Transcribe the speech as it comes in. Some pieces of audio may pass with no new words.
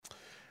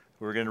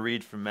We're going to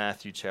read from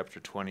Matthew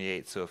chapter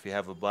 28. So if you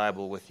have a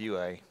Bible with you,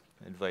 I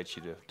invite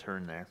you to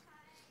turn there.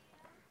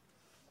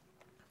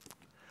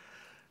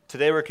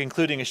 Today we're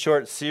concluding a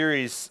short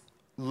series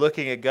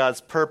looking at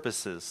God's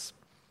purposes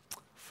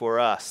for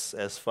us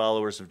as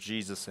followers of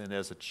Jesus and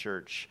as a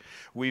church.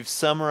 We've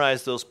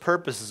summarized those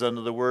purposes under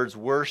the words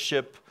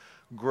worship,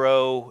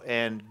 grow,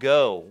 and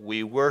go.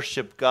 We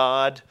worship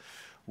God,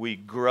 we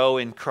grow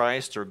in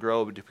Christ or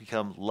grow to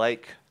become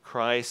like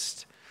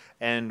Christ,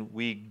 and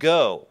we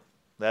go.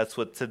 That's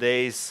what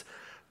today's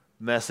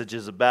message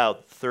is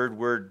about. Third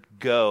word,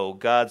 go.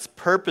 God's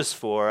purpose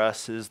for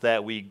us is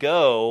that we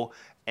go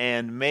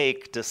and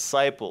make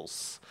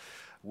disciples,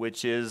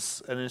 which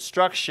is an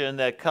instruction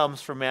that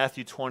comes from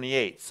Matthew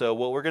 28. So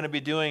what we're going to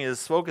be doing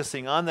is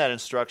focusing on that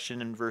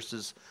instruction in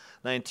verses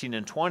 19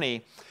 and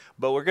 20,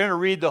 but we're going to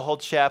read the whole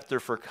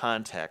chapter for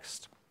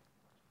context.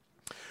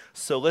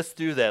 So let's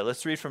do that.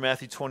 Let's read from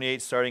Matthew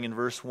 28, starting in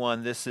verse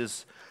 1. This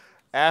is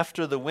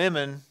after the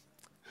women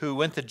who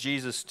went to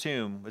Jesus'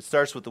 tomb. It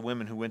starts with the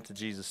women who went to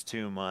Jesus'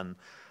 tomb on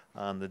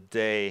the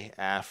day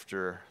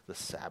after the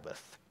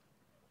Sabbath.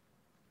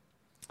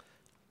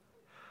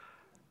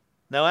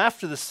 Now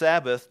after the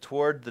Sabbath,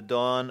 toward the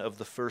dawn of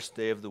the first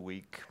day of the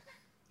week,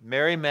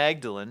 Mary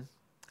Magdalene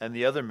and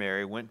the other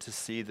Mary went to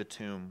see the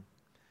tomb.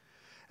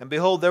 And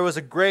behold, there was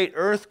a great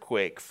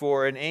earthquake,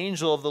 for an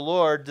angel of the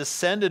Lord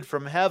descended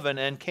from heaven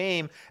and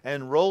came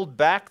and rolled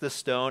back the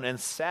stone and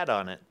sat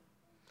on it.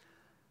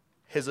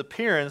 His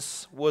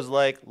appearance was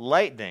like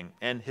lightning,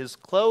 and his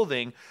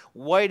clothing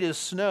white as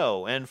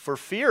snow. And for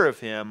fear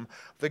of him,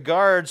 the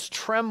guards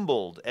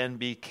trembled and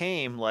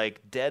became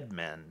like dead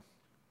men.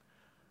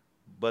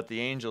 But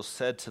the angel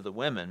said to the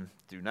women,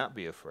 "Do not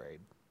be afraid,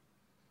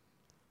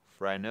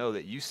 for I know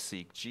that you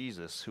seek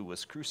Jesus who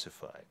was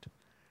crucified.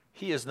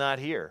 He is not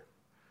here,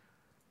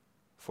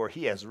 for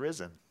he has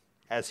risen,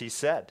 as he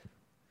said.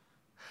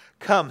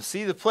 Come,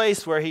 see the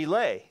place where he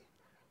lay.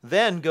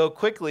 Then go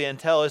quickly and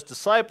tell his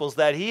disciples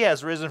that he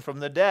has risen from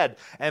the dead.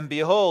 And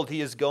behold,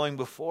 he is going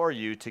before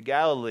you to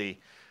Galilee.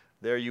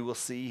 There you will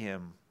see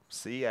him.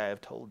 See, I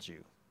have told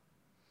you."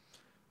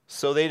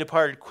 So they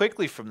departed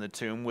quickly from the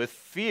tomb with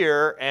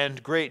fear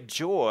and great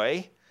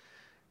joy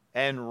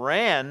and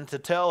ran to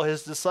tell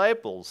his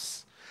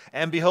disciples.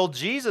 And behold,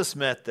 Jesus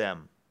met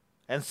them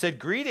and said,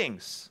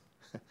 "Greetings."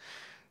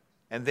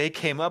 And they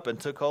came up and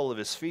took hold of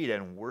his feet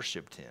and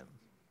worshipped him.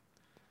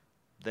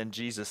 Then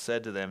Jesus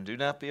said to them, "Do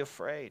not be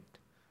afraid.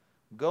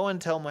 Go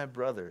and tell my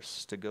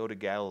brothers to go to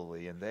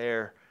Galilee, and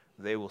there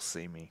they will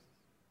see me."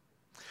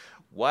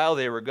 While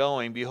they were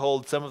going,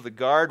 behold, some of the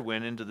guard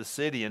went into the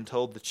city and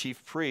told the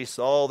chief priests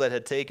all that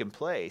had taken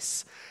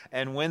place.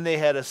 And when they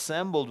had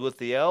assembled with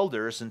the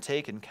elders and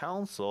taken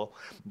counsel,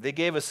 they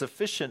gave a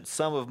sufficient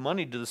sum of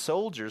money to the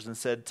soldiers and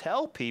said,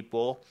 "Tell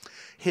people,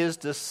 his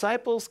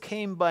disciples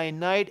came by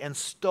night and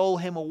stole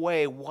him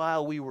away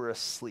while we were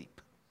asleep.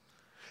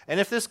 And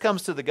if this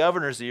comes to the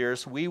governor's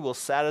ears, we will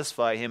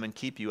satisfy him and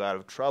keep you out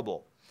of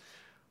trouble."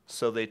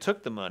 So they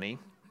took the money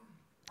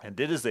and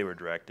did as they were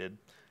directed,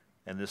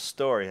 and this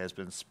story has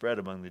been spread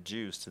among the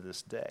Jews to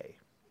this day.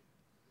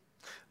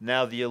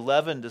 Now the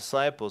 11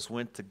 disciples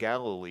went to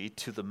Galilee,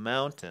 to the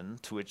mountain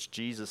to which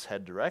Jesus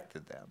had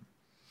directed them.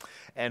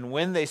 And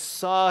when they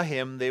saw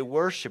him, they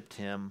worshipped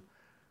him,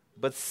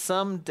 but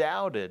some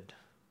doubted.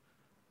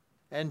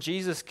 And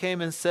Jesus came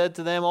and said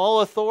to them,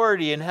 "All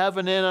authority in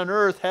heaven and on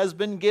earth has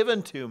been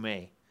given to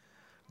me.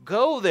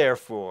 Go,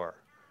 therefore,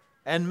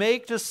 and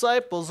make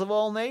disciples of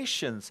all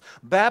nations,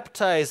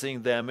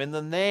 baptizing them in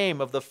the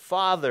name of the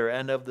Father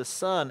and of the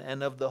Son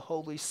and of the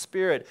Holy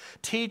Spirit,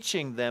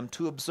 teaching them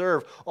to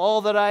observe all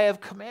that I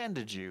have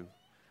commanded you.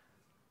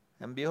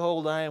 And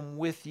behold, I am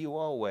with you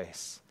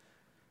always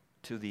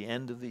to the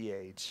end of the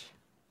age."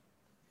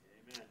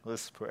 Amen.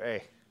 Let's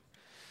pray.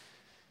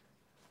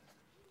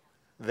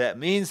 That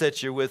means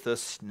that you're with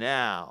us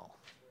now.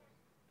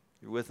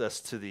 You're with us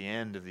to the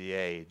end of the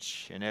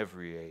age, in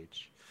every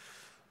age.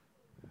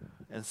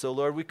 And so,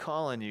 Lord, we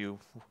call on you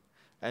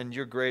and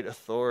your great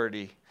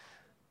authority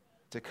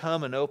to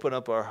come and open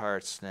up our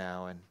hearts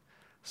now and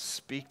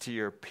speak to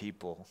your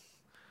people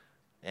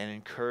and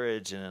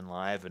encourage and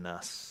enliven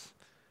us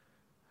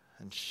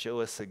and show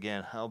us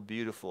again how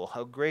beautiful,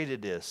 how great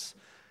it is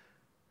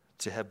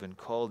to have been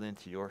called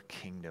into your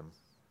kingdom.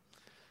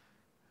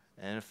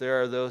 And if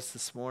there are those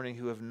this morning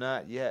who have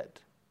not yet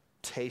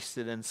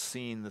tasted and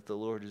seen that the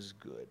Lord is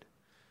good,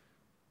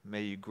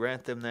 may you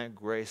grant them that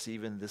grace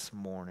even this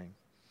morning.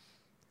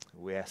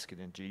 We ask it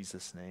in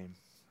Jesus' name.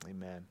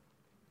 Amen.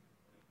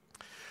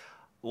 I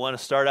want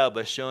to start out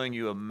by showing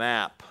you a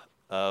map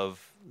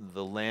of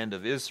the land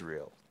of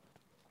Israel.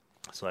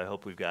 So I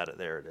hope we've got it.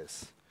 There it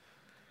is.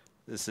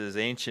 This is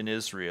ancient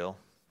Israel.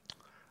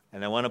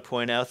 And I want to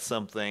point out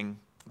something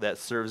that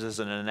serves as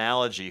an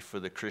analogy for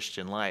the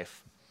Christian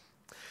life.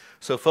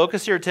 So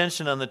focus your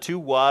attention on the two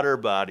water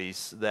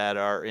bodies that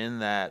are in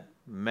that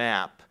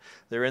map.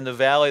 They're in the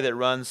valley that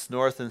runs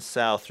north and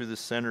south through the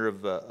center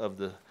of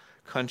the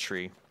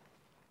country.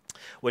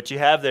 What you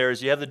have there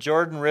is you have the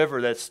Jordan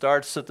River that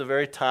starts at the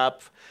very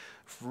top,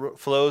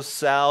 flows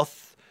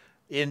south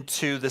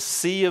into the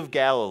Sea of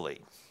Galilee.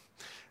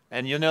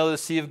 And you know the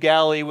Sea of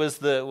Galilee was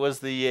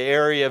the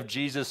area of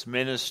Jesus'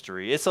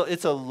 ministry. It's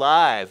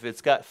alive.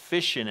 It's got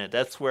fish in it.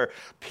 That's where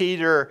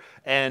Peter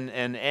and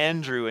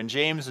Andrew and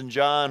James and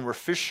John were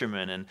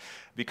fishermen. And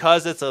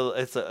because it's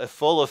a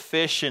full of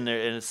fish and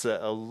it's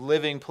a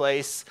living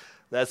place,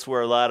 that's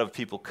where a lot of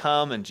people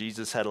come. And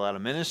Jesus had a lot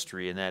of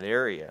ministry in that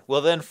area. Well,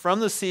 then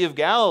from the Sea of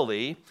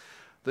Galilee,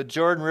 the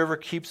Jordan River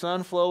keeps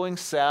on flowing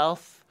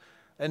south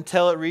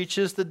until it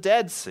reaches the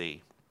Dead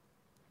Sea.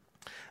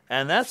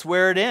 And that's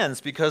where it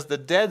ends, because the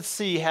Dead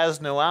Sea has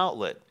no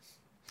outlet.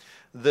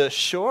 The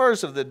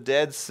shores of the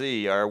Dead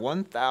Sea are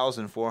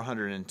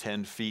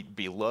 1,410 feet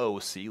below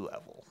sea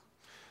level.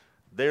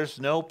 There's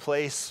no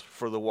place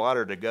for the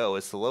water to go.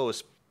 It's the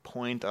lowest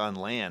point on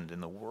land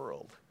in the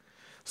world.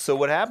 So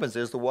what happens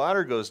is the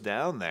water goes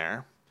down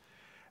there,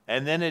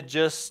 and then it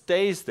just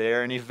stays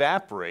there and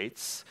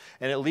evaporates,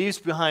 and it leaves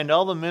behind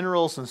all the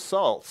minerals and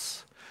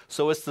salts.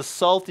 So it's the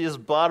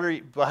saltiest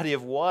body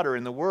of water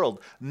in the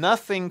world.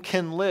 Nothing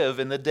can live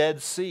in the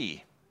Dead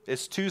Sea.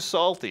 It's too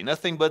salty.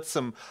 Nothing but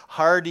some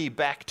hardy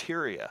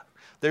bacteria.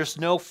 There's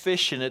no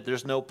fish in it.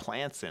 There's no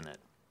plants in it.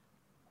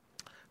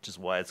 Which is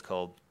why it's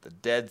called the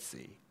Dead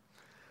Sea.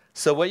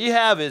 So what you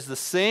have is the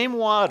same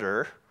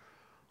water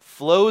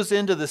flows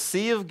into the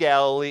Sea of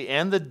Galilee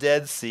and the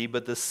Dead Sea,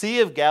 but the Sea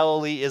of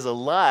Galilee is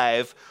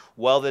alive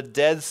while the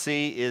Dead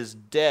Sea is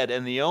dead.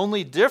 And the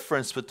only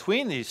difference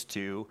between these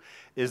two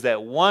is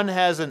that one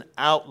has an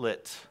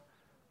outlet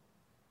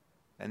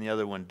and the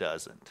other one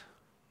doesn't.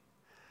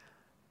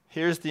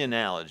 Here's the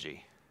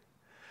analogy.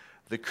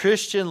 The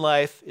Christian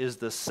life is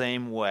the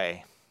same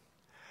way.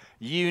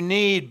 You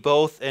need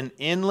both an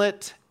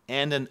inlet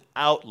and an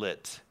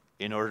outlet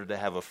in order to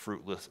have a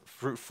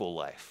fruitful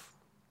life.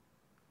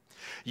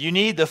 You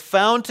need the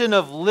fountain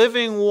of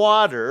living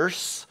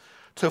waters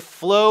to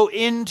flow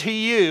into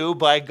you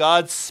by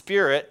God's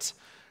Spirit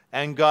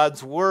and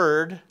God's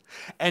Word.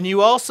 And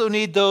you also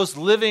need those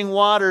living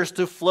waters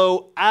to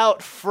flow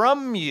out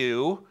from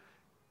you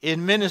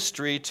in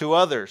ministry to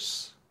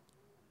others.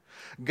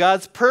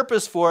 God's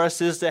purpose for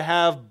us is to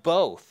have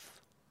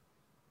both.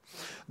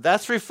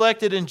 That's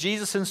reflected in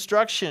Jesus'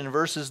 instruction,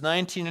 verses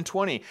 19 and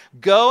 20.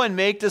 Go and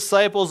make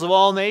disciples of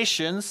all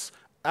nations,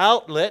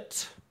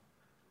 outlet,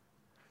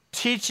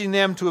 teaching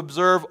them to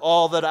observe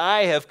all that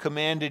I have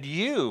commanded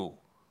you,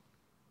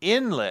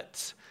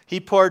 inlet. He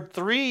poured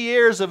 3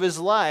 years of his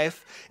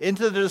life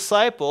into the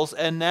disciples,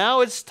 and now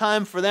it's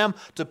time for them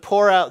to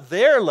pour out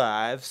their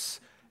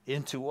lives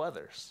into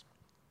others.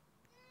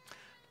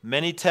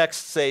 Many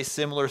texts say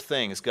similar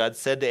things. God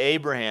said to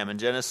Abraham in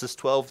Genesis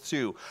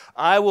 12:2,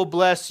 I will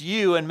bless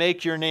you and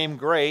make your name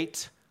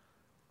great,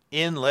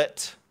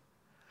 inlet,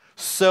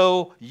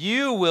 so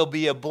you will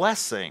be a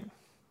blessing,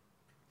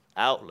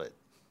 outlet.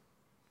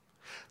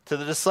 To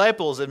the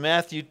disciples in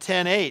Matthew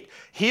 10:8,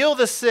 heal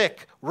the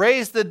sick,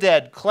 raise the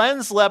dead,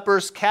 cleanse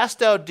lepers,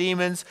 cast out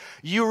demons.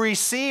 You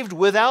received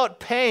without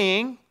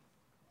paying,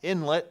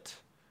 inlet.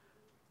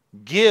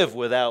 Give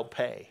without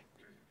pay,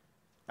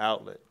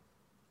 outlet.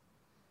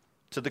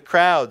 To the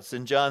crowds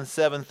in John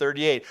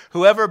 7:38,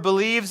 whoever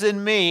believes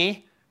in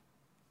me,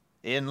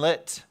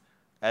 inlet,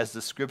 as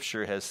the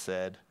scripture has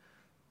said,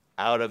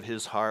 out of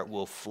his heart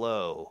will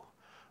flow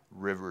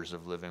rivers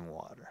of living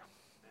water,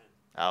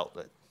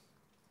 outlet.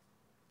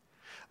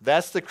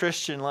 That's the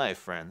Christian life,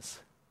 friends.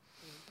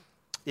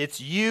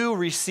 It's you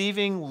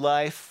receiving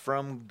life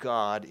from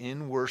God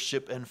in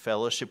worship and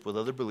fellowship with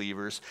other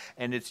believers,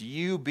 and it's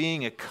you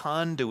being a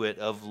conduit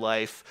of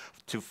life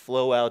to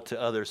flow out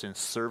to others in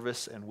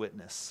service and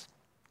witness.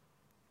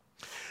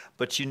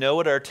 But you know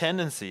what our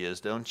tendency is,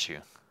 don't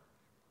you?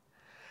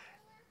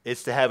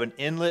 It's to have an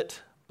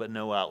inlet but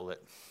no outlet.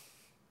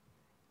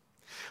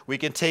 We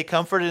can take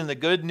comfort in the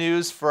good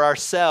news for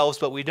ourselves,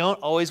 but we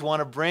don't always want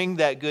to bring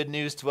that good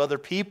news to other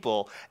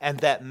people. And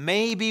that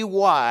may be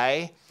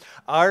why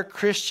our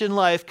Christian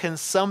life can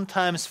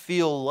sometimes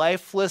feel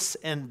lifeless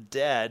and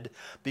dead,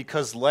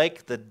 because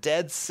like the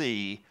Dead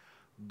Sea,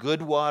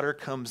 good water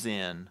comes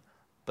in,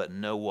 but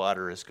no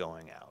water is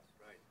going out.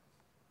 Right.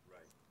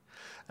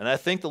 And I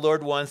think the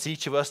Lord wants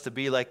each of us to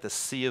be like the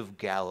Sea of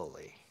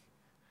Galilee,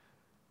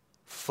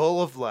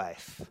 full of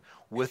life,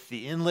 with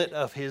the inlet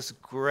of his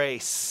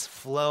grace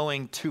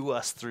flowing to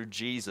us through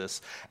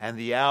Jesus, and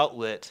the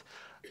outlet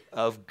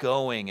of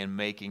going and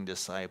making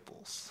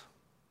disciples.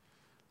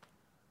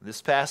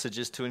 This passage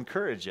is to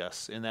encourage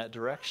us in that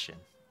direction.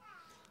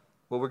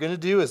 What we're going to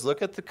do is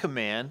look at the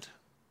command.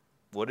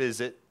 What is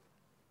it?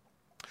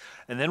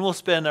 And then we'll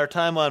spend our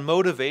time on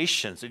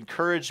motivations,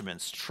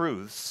 encouragements,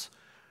 truths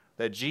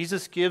that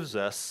Jesus gives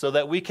us so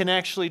that we can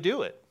actually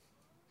do it.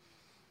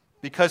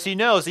 Because he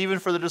knows, even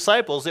for the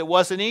disciples, it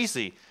wasn't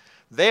easy.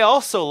 They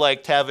also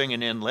liked having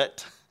an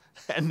inlet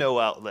and no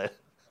outlet.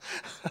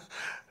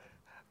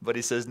 But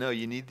he says, no,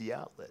 you need the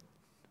outlet.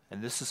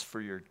 And this is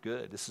for your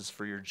good. This is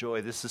for your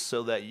joy. This is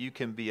so that you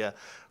can be a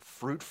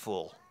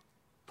fruitful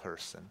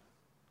person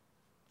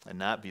and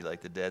not be like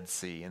the Dead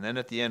Sea. And then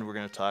at the end, we're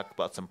going to talk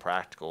about some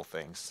practical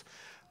things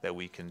that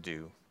we can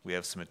do. We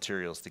have some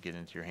materials to get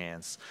into your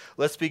hands.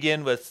 Let's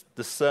begin with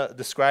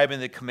describing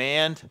the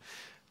command.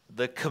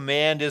 The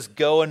command is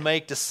go and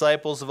make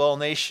disciples of all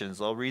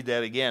nations. I'll read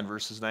that again,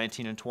 verses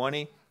 19 and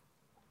 20.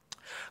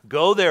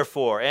 Go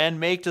therefore and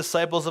make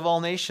disciples of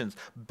all nations,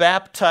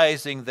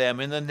 baptizing them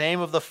in the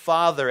name of the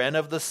Father and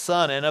of the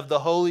Son and of the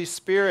Holy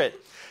Spirit,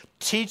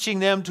 teaching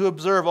them to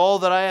observe all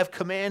that I have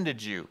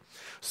commanded you.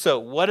 So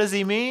what does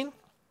he mean?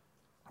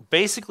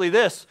 Basically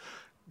this: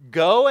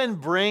 go and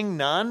bring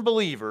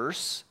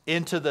non-believers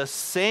into the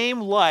same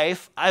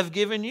life I've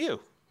given you.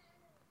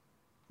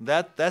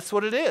 That's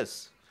what it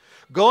is.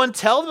 Go and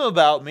tell them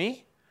about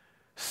me.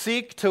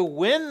 Seek to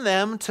win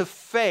them to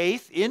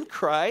faith in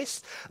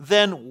Christ.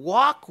 Then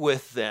walk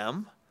with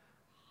them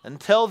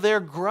until they're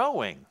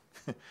growing,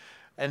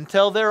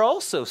 until they're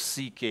also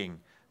seeking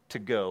to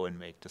go and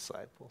make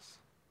disciples.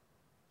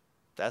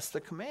 That's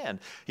the command.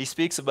 He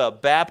speaks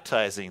about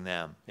baptizing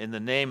them in the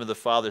name of the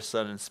Father,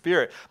 Son, and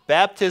Spirit.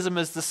 Baptism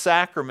is the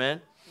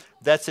sacrament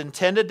that's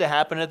intended to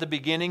happen at the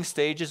beginning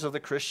stages of the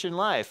Christian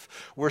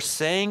life. We're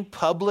saying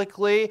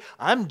publicly,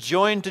 I'm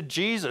joined to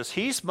Jesus.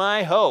 He's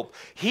my hope.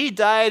 He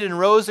died and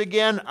rose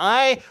again.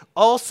 I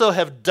also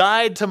have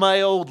died to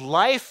my old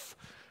life,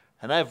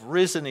 and I've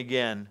risen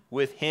again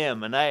with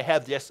him, and I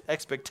have the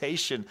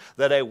expectation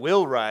that I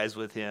will rise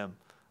with him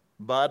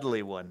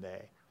bodily one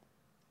day.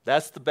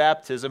 That's the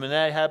baptism, and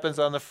that happens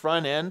on the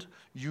front end,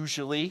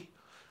 usually.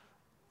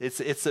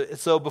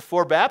 So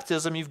before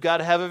baptism, you've got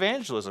to have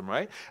evangelism,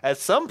 right? At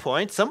some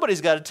point,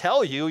 somebody's got to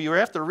tell you, you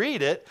have to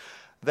read it,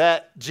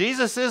 that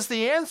Jesus is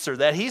the answer,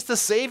 that he's the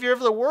Savior of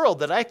the world,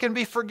 that I can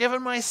be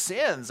forgiven my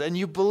sins, and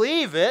you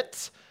believe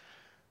it,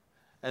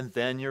 and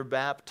then you're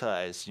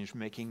baptized. You're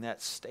making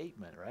that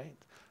statement, right?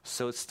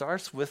 So it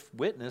starts with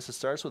witness, it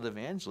starts with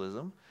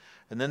evangelism,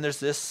 and then there's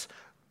this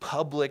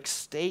public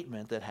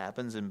statement that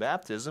happens in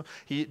baptism.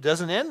 He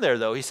doesn't end there,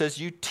 though. He says,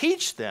 you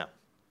teach them.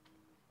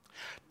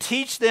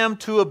 Teach them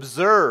to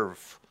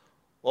observe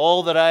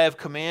all that I have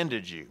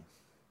commanded you.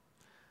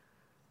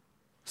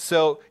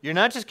 So you're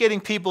not just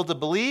getting people to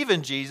believe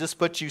in Jesus,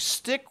 but you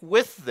stick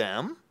with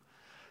them,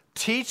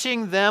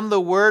 teaching them the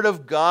word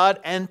of God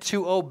and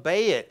to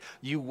obey it.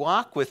 You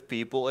walk with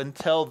people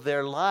until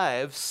their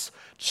lives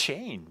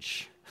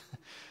change,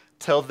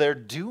 till they're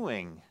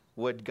doing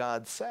what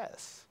God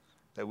says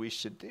that we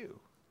should do.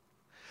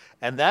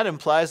 And that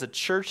implies a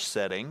church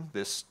setting,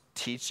 this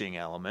teaching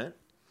element.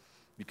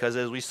 Because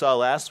as we saw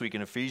last week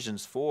in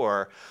Ephesians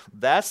 4,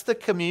 that's the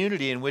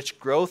community in which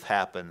growth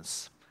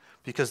happens.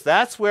 Because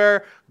that's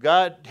where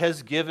God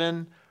has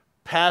given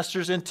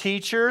pastors and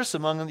teachers,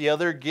 among the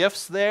other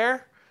gifts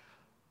there,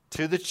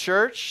 to the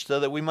church so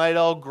that we might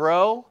all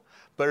grow.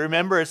 But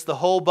remember, it's the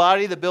whole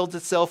body that builds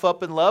itself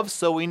up in love,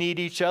 so we need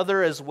each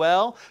other as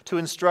well, to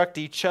instruct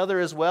each other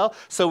as well.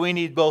 So we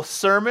need both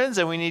sermons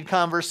and we need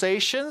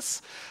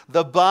conversations.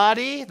 The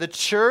body, the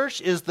church,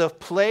 is the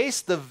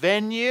place, the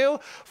venue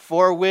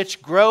for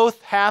which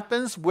growth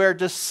happens, where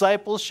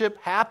discipleship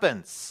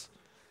happens.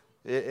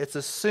 It's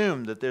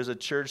assumed that there's a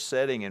church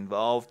setting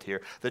involved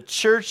here. The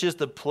church is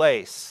the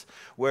place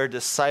where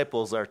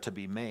disciples are to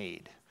be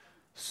made.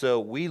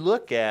 So we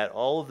look at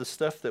all of the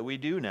stuff that we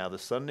do now, the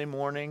Sunday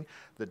morning,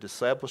 the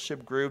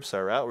discipleship groups,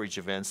 our outreach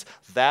events.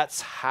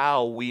 That's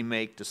how we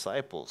make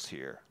disciples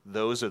here.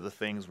 Those are the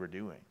things we're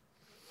doing.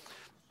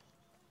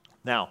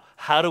 Now,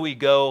 how do we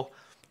go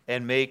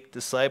and make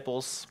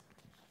disciples?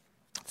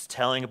 It's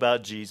telling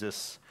about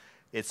Jesus.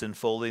 It's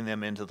enfolding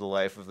them into the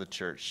life of the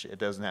church. It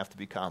doesn't have to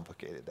be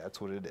complicated.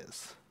 That's what it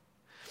is.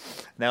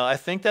 Now, I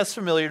think that's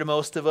familiar to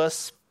most of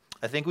us.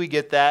 I think we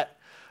get that.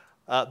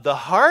 The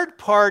hard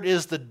part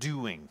is the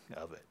doing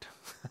of it.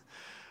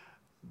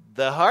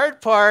 The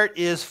hard part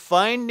is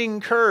finding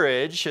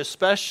courage,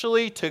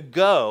 especially to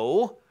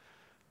go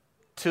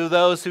to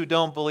those who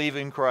don't believe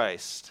in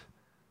Christ.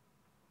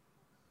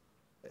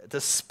 To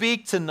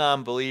speak to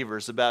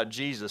non-believers about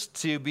Jesus,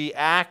 to be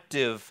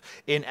active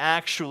in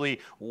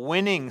actually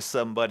winning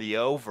somebody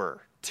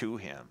over to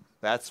him.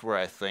 That's where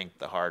I think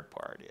the hard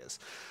part is.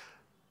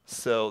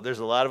 So there's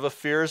a lot of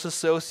fears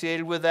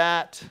associated with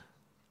that.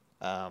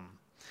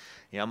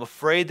 I'm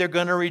afraid they're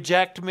going to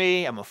reject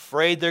me. I'm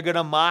afraid they're going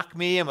to mock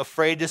me. I'm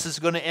afraid this is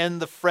going to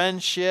end the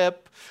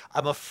friendship.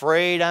 I'm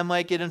afraid I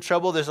might get in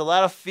trouble. There's a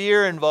lot of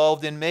fear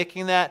involved in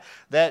making that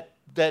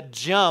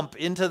jump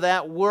into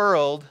that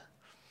world.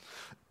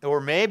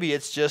 Or maybe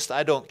it's just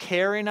I don't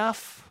care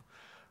enough.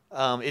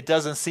 It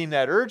doesn't seem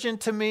that urgent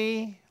to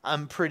me.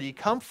 I'm pretty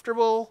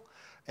comfortable,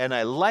 and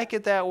I like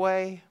it that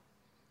way.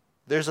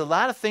 There's a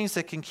lot of things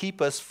that can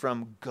keep us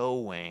from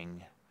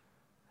going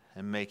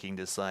and making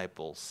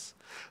disciples.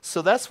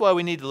 So that's why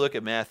we need to look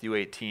at Matthew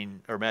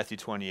 18 or Matthew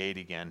 28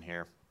 again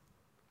here.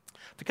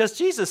 Because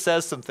Jesus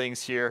says some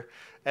things here,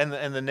 and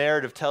the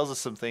narrative tells us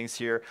some things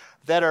here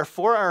that are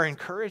for our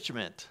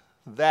encouragement,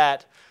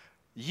 that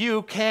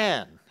you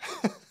can.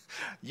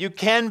 You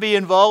can be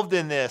involved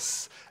in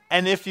this.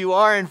 And if you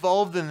are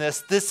involved in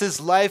this, this is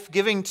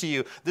life-giving to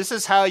you. This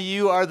is how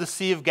you are the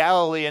Sea of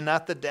Galilee and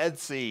not the Dead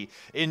Sea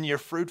in your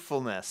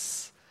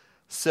fruitfulness.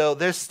 So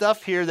there's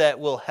stuff here that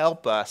will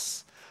help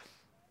us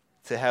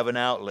to have an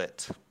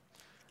outlet.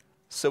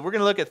 So we're going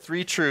to look at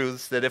three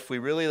truths that if we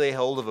really lay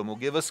hold of them will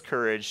give us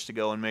courage to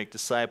go and make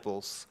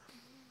disciples.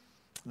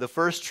 The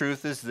first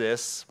truth is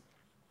this,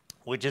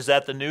 which is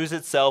that the news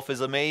itself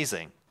is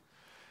amazing.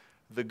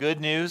 The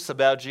good news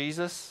about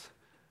Jesus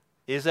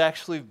is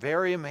actually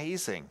very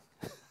amazing.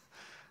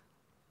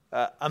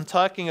 I'm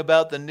talking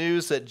about the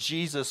news that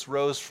Jesus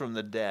rose from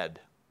the dead.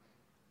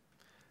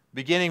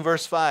 Beginning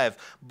verse 5,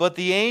 "But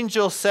the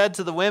angel said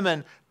to the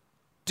women,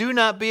 'Do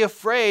not be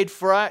afraid,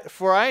 for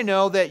I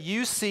know that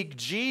you seek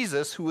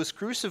Jesus who was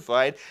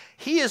crucified.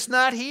 He is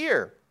not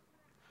here,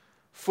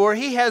 for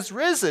he has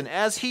risen,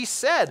 as he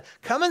said.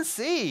 Come and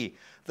see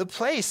the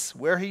place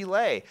where he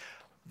lay.'"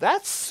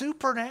 That's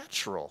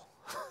supernatural.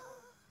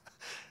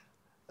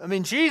 I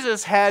mean,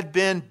 Jesus had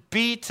been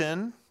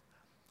beaten,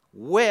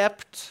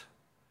 whipped,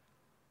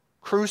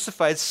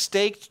 crucified,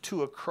 staked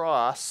to a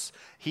cross.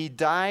 He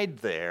died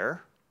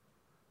there.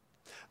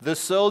 The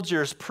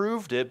soldiers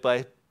proved it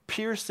by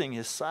piercing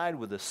his side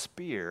with a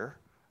spear,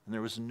 and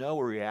there was no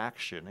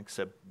reaction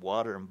except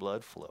water and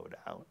blood flowed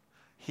out.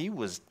 He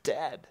was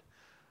dead.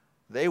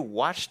 They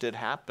watched it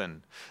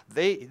happen.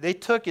 They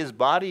took his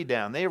body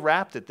down. They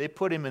wrapped it. They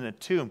put him in a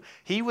tomb.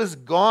 He was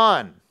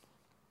gone.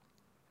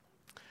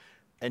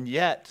 And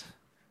yet,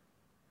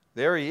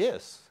 there he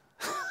is.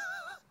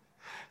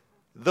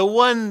 The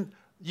one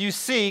you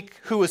seek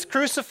who was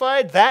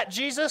crucified, that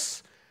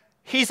Jesus,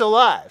 he's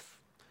alive.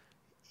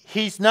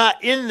 He's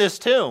not in this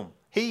tomb.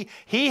 He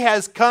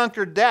has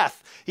conquered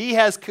death. He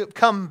has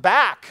come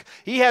back.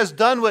 He has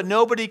done what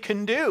nobody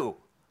can do.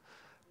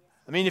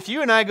 I mean, if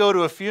you and I go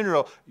to a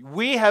funeral,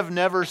 we have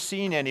never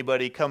seen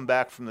anybody come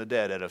back from the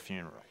dead at a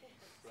funeral.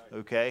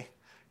 Okay?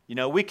 You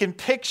know, we can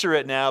picture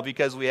it now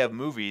because we have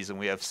movies and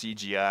we have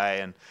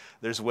CGI and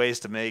there's ways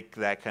to make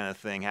that kind of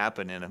thing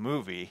happen in a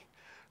movie.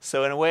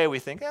 So in a way we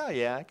think, oh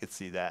yeah, I could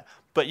see that.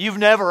 But you've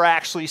never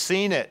actually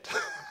seen it.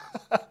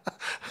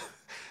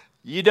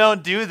 You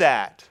don't do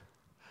that.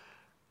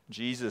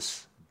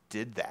 Jesus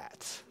did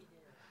that.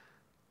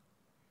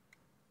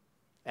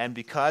 And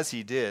because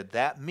he did,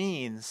 that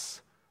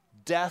means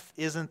death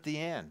isn't the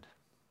end.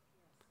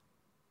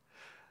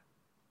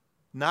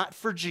 Not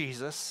for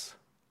Jesus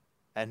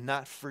and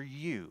not for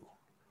you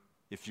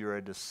if you're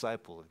a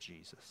disciple of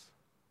Jesus.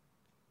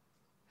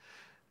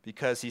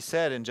 Because he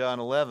said in John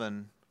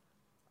 11,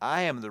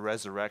 "I am the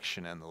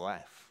resurrection and the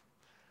life.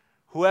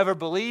 Whoever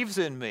believes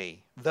in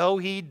me, though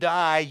he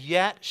die,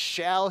 yet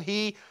shall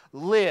he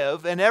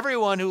live. And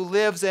everyone who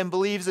lives and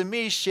believes in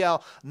me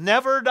shall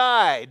never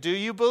die." Do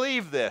you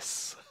believe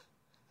this?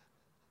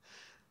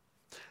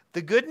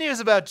 The good news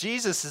about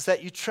Jesus is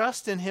that you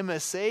trust in him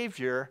as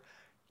Savior,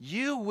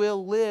 you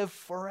will live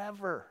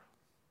forever.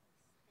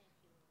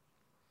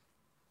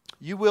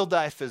 You will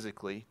die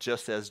physically,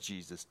 just as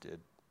Jesus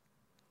did.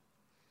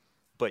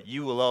 But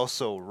you will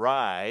also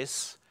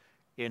rise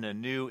in a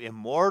new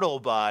immortal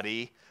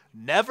body,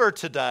 never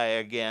to die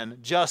again,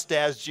 just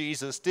as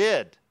Jesus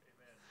did.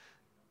 Amen.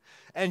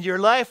 And your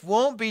life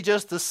won't be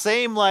just the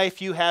same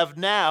life you have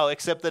now,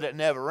 except that it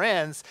never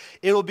ends.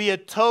 It will be a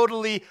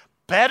totally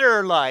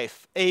better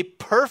life, a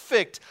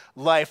perfect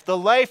life, the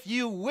life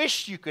you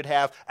wish you could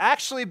have.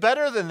 Actually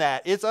better than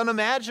that. It's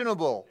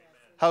unimaginable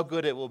how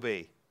good it will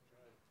be.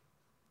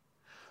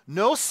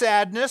 No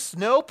sadness,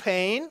 no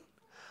pain,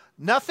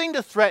 nothing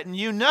to threaten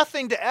you,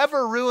 nothing to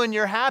ever ruin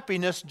your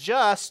happiness,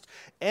 just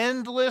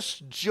endless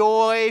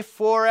joy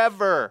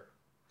forever,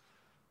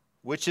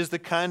 which is the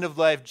kind of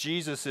life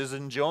Jesus is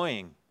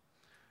enjoying.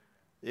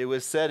 It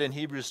was said in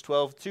Hebrews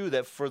 12:2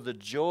 that for the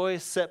joy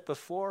set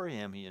before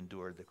him, he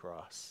endured the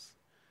cross.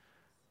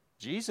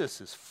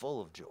 Jesus is full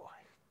of joy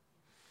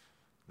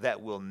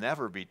that will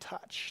never be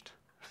touched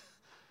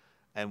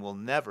and will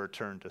never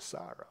turn to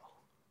sorrow.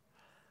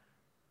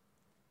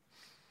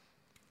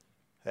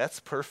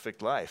 That's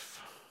perfect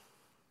life.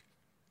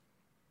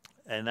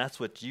 And that's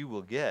what you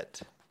will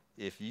get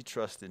if you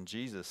trust in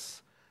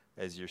Jesus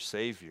as your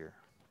Savior.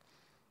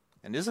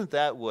 And isn't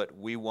that what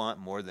we want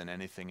more than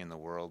anything in the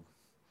world?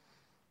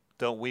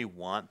 Don't we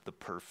want the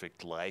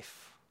perfect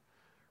life?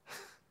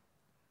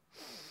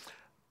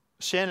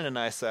 Shannon and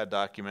I saw a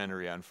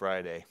documentary on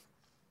Friday.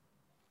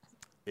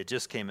 It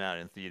just came out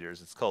in theaters.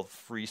 It's called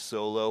Free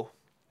Solo.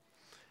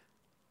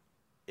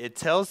 It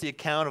tells the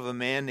account of a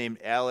man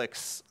named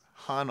Alex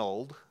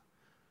Honnold,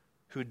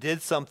 who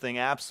did something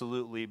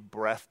absolutely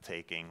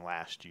breathtaking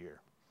last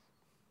year.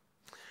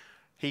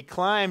 He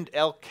climbed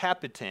El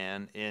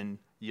Capitan in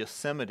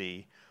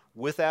Yosemite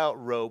without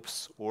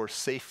ropes or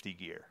safety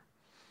gear,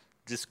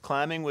 just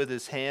climbing with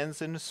his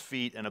hands and his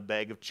feet and a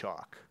bag of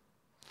chalk.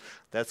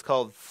 That's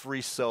called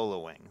free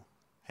soloing,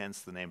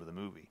 hence the name of the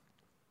movie.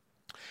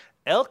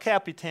 El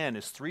Capitan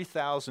is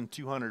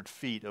 3,200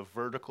 feet of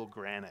vertical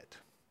granite.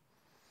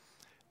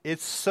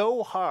 It's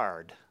so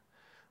hard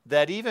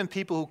that even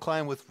people who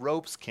climb with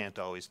ropes can't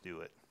always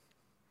do it.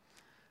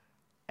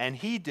 And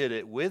he did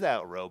it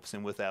without ropes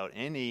and without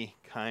any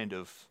kind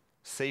of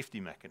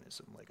safety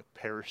mechanism, like a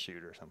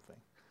parachute or something.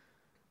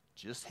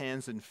 Just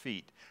hands and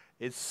feet.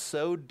 It's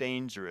so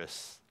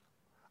dangerous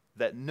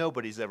that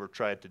nobody's ever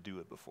tried to do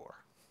it before.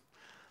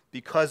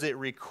 because it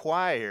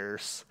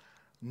requires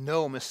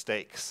no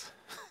mistakes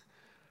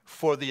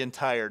for the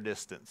entire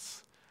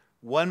distance.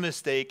 One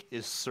mistake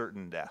is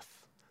certain death.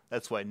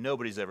 That's why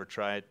nobody's ever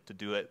tried to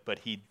do it, but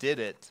he did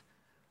it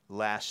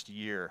last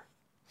year.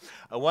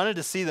 I wanted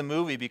to see the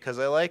movie because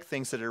I like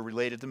things that are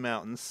related to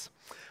mountains,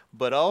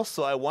 but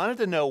also I wanted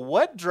to know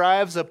what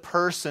drives a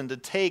person to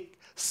take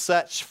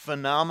such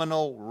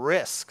phenomenal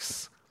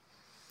risks.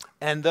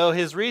 And though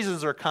his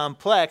reasons are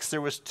complex,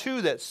 there was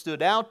two that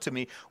stood out to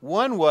me.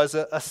 One was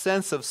a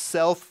sense of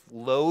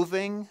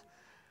self-loathing,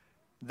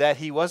 that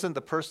he wasn't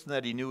the person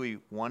that he knew he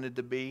wanted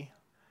to be.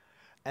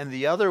 And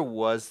the other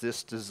was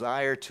this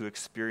desire to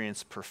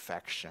experience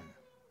perfection.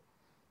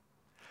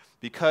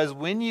 Because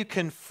when you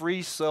can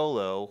free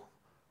solo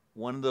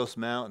one of those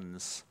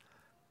mountains,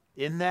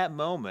 in that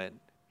moment,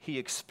 he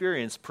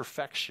experienced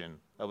perfection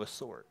of a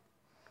sort.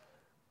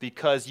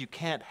 Because you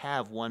can't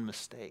have one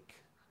mistake.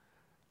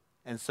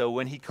 And so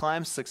when he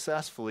climbs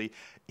successfully,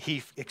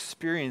 he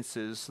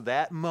experiences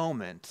that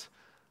moment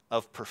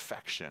of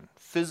perfection,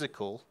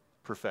 physical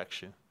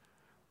perfection.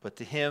 But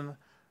to him,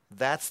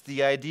 that's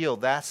the ideal.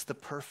 That's the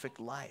perfect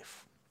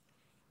life.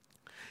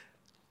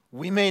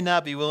 We may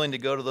not be willing to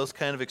go to those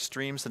kind of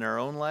extremes in our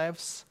own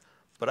lives,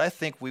 but I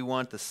think we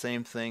want the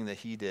same thing that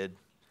he did.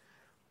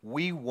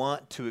 We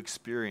want to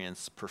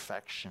experience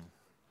perfection.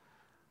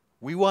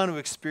 We want to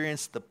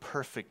experience the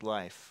perfect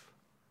life.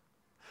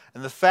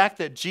 And the fact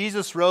that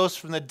Jesus rose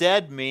from the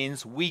dead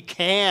means we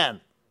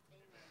can.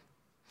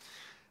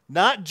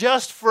 Not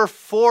just for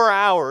 4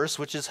 hours,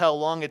 which is how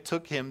long it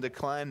took him to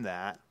climb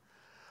that,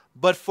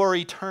 but for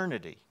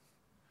eternity.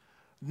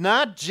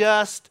 Not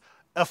just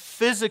a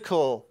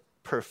physical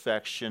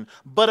perfection,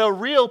 but a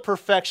real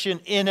perfection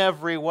in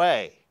every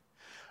way.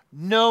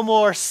 No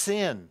more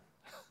sin.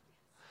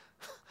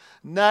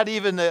 Not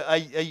even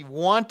a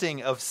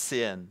wanting of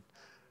sin.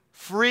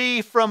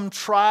 Free from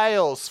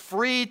trials,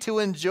 free to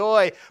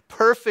enjoy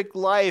perfect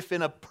life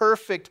in a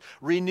perfect,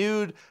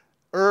 renewed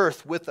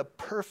earth with a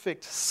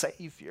perfect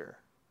Savior.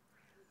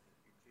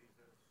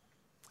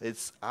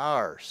 It's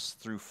ours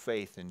through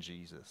faith in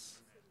Jesus.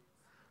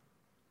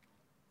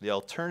 The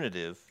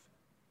alternative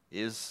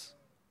is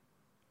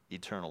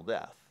eternal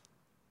death.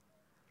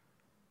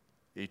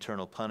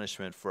 Eternal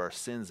punishment for our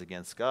sins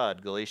against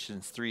God.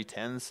 Galatians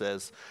 3:10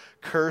 says,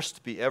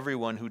 "Cursed be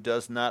everyone who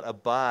does not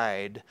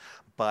abide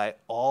by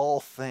all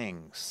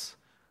things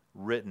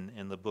written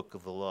in the book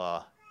of the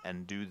law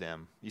and do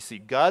them." You see,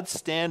 God's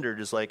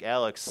standard is like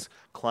Alex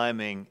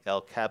climbing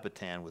El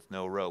Capitan with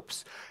no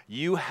ropes.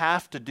 You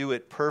have to do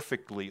it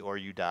perfectly or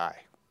you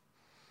die.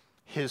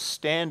 His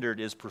standard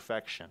is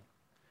perfection.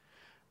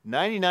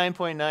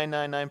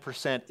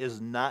 99.999%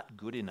 is not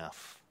good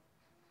enough.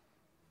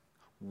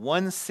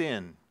 One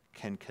sin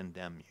can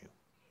condemn you.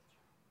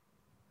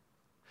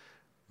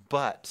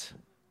 But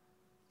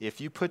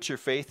if you put your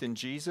faith in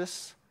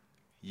Jesus,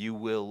 you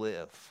will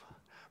live,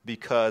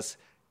 because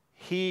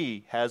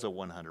he has a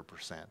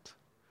 100%,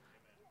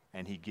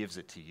 and he gives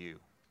it to you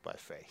by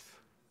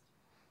faith.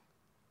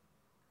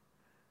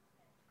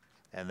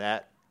 And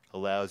that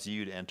allows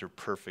you to enter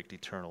perfect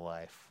eternal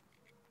life.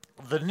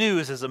 The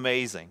news is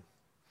amazing.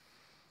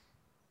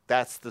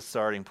 That's the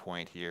starting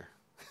point here.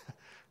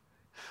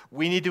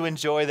 We need to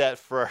enjoy that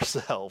for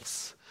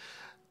ourselves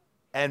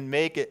and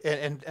make it,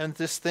 and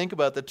just think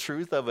about the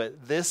truth of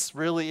it. This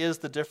really is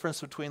the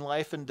difference between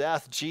life and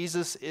death.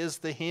 Jesus is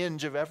the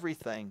hinge of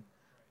everything.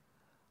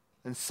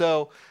 And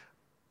so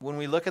when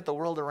we look at the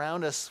world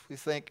around us, we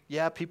think,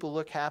 yeah, people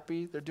look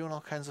happy. They're doing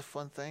all kinds of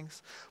fun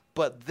things.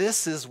 But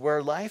this is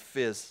where life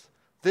is.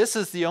 This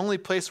is the only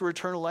place where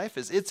eternal life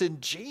is. It's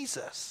in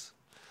Jesus.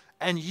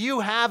 And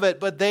you have it,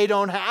 but they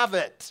don't have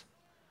it.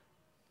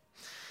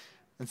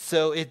 And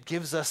so it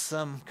gives us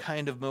some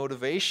kind of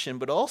motivation,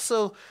 but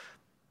also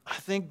I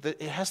think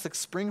that it has to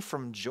spring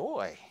from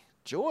joy.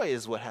 Joy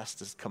is what has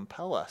to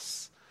compel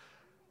us.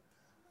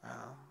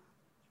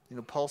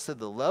 Paul said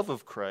the love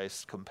of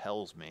Christ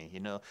compels me.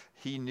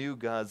 He knew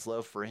God's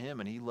love for him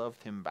and he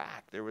loved him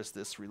back. There was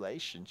this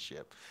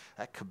relationship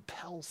that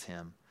compels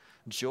him.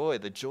 Joy,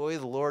 the joy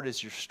of the Lord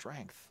is your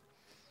strength.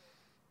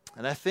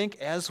 And I think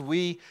as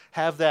we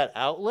have that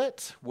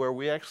outlet where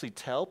we actually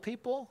tell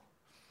people,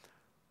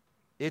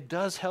 it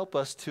does help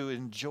us to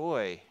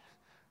enjoy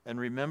and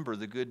remember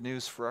the good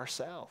news for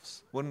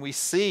ourselves. When we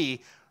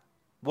see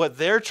what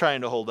they're trying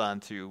to hold on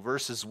to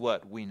versus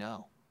what we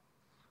know,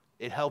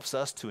 it helps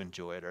us to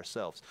enjoy it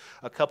ourselves.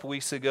 A couple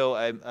weeks ago,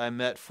 I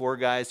met 4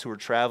 guys who are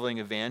traveling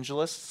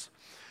evangelists.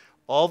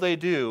 All they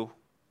do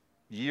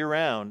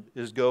year-round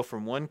is go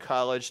from one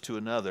college to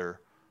another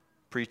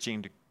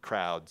preaching to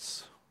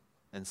crowds,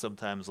 and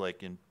sometimes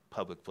like in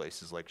public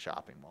places like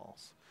shopping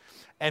malls.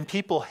 And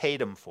people hate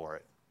them for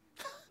it.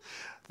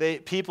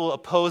 People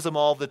oppose them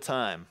all the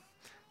time,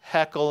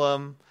 heckle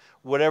them,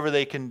 whatever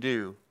they can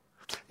do.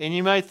 And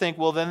you might think,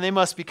 well, then they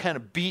must be kind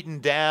of beaten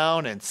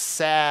down and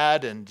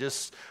sad and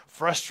just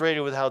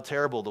frustrated with how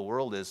terrible the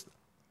world is.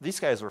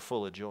 These guys were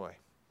full of joy.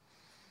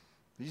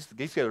 These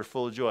guys were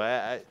full of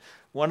joy.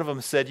 One of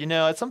them said,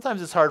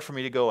 sometimes it's hard for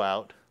me to go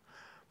out,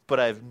 but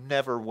I've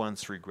never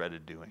once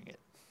regretted doing it.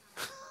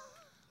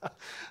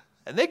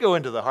 And they go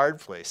into the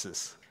hard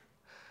places,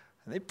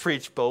 and they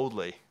preach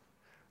boldly.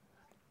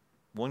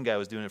 One guy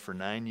was doing it for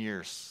 9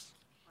 years.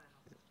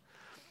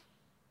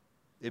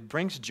 It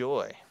brings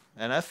joy,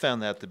 and I've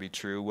found that to be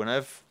true. When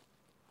I've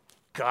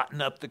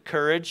gotten up the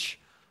courage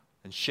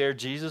and shared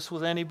Jesus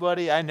with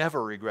anybody, I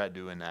never regret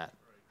doing that.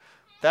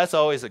 That's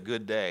always a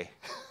good day.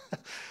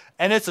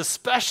 And it's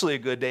especially a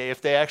good day if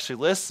they actually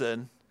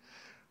listen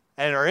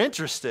and are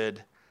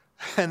interested,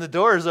 and the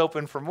door is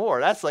open for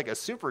more. That's like a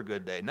super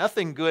good day.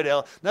 Nothing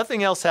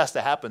else has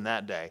to happen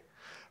that day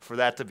for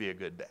that to be a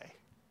good day.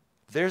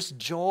 There's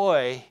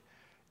joy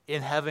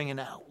in having an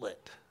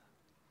outlet.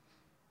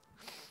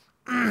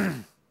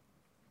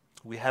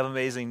 We have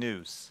amazing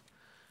news.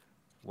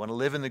 We want to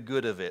live in the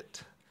good of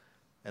it,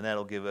 and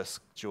that'll give us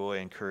joy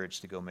and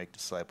courage to go make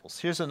disciples.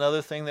 Here's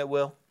another thing that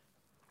will.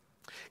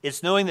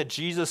 It's knowing that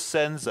Jesus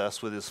sends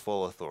us with his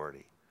full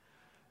authority.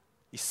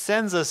 He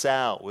sends us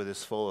out with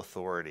his full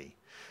authority.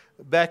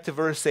 Back to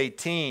verse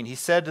 18, he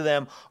said to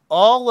them,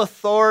 "All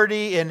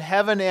authority in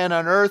heaven and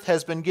on earth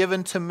has been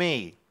given to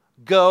me.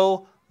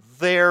 Go,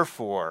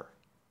 therefore."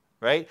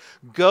 Right?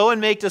 Go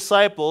and make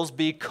disciples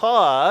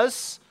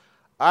because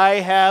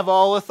I have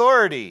all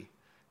authority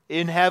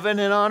in heaven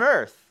and on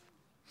earth.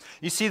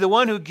 You see, the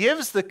one who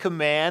gives the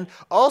command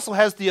also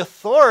has the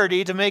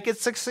authority to make it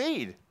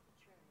succeed.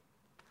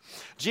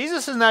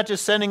 Jesus is not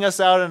just sending us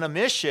out on a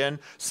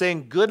mission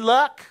saying, "Good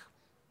luck.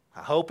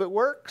 I hope it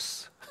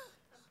works."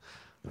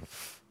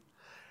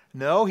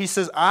 No, he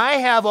says, "I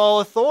have all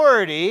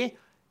authority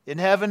in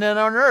heaven and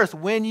on earth."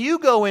 When you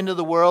go into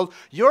the world,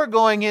 you're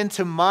going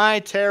into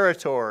my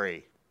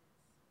territory.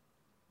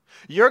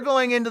 You're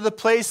going into the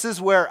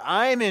places where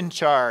I'm in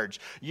charge.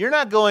 You're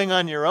not going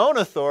on your own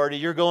authority.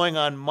 You're going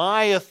on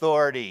my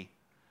authority.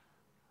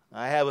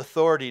 I have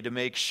authority to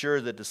make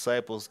sure that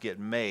disciples get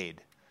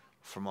made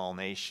from all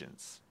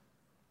nations.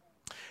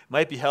 It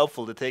might be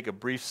helpful to take a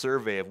brief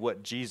survey of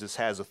what Jesus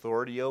has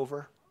authority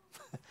over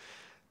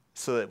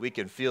so that we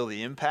can feel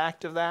the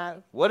impact of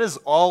that. What does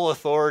all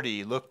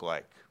authority look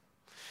like?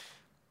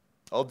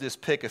 I'll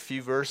just pick a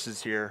few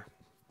verses here.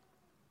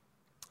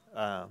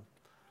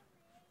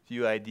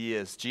 Few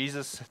ideas.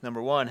 Jesus,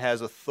 number one,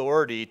 has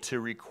authority to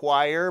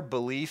require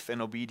belief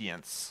and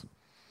obedience.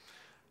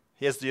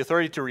 He has the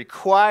authority to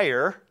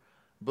require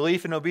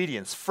belief and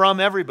obedience from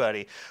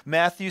everybody.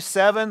 Matthew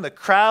 7, the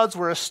crowds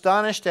were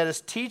astonished at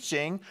his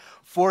teaching,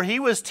 for he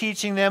was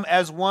teaching them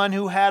as one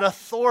who had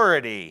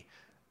authority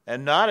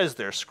and not as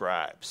their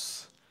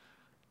scribes.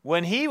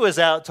 When he was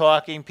out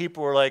talking,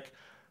 people were like,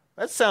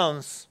 "That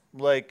sounds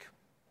like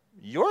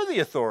you're the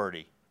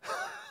authority."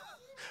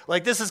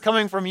 Like this is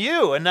coming from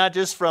you and not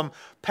just from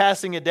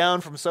passing it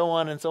down from so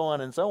on and so on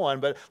and so on.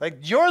 But like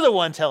you're the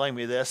one telling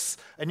me this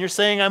and you're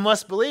saying I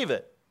must believe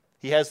it.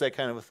 He has that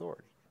kind of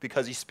authority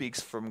because he speaks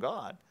from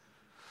God.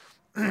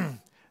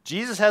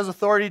 Jesus has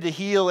authority to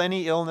heal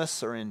any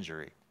illness or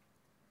injury.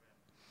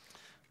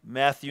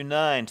 Matthew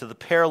 9, to the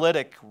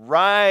paralytic,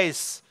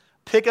 "Rise,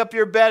 pick up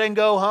your bed and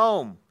go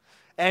home."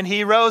 And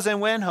he rose and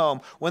went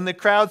home. When the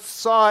crowd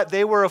saw it,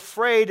 they were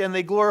afraid and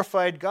they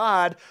glorified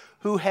God,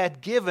 who had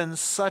given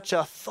such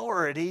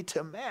authority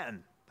to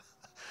men.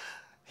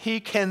 He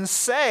can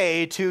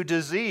say to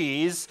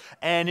disease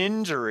and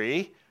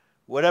injury,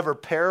 whatever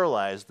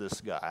paralyzed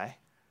this guy,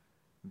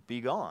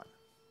 be gone.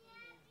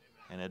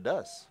 And it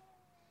does.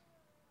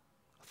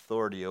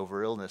 Authority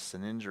over illness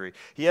and injury.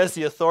 He has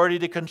the authority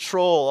to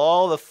control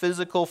all the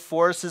physical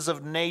forces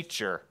of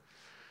nature.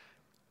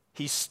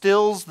 He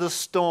stills the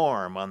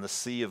storm on the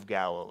Sea of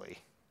Galilee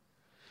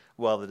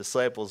while the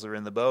disciples are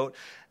in the boat.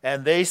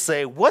 And they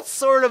say, "What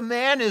sort of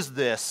man is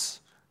this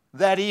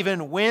that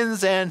even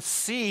winds and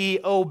sea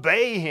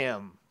obey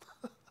him?"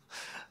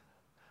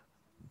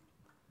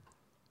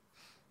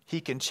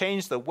 He can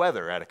change the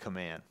weather at a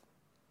command.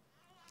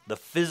 The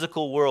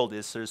physical world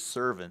is his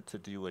servant to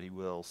do what he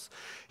wills.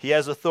 He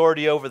has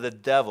authority over the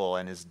devil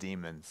and his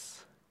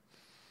demons.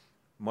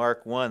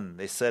 Mark 1,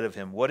 they said of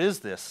him, "What is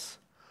this?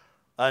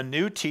 A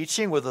new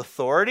teaching with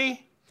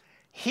authority?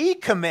 He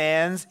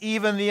commands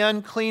even the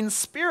unclean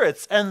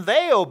spirits, and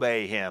they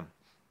obey him."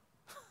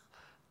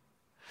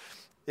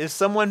 Is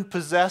someone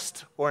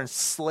possessed or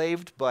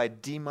enslaved by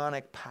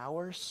demonic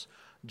powers?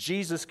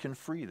 Jesus can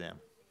free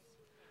them.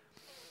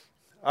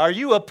 Are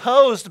you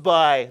opposed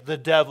by the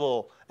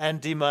devil and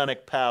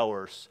demonic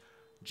powers?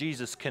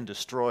 Jesus can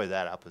destroy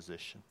that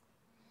opposition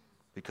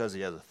because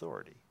he has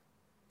authority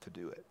to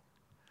do it.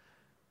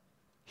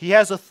 He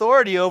has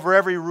authority over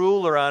every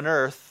ruler on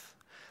earth.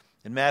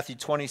 In Matthew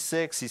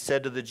 26, he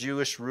said to the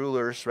Jewish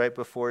rulers right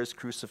before his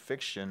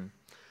crucifixion,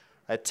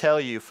 "I tell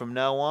you, from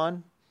now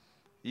on,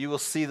 you will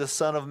see the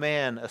Son of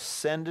Man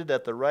ascended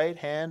at the right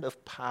hand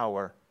of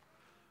power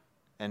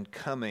and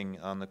coming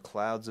on the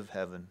clouds of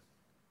heaven."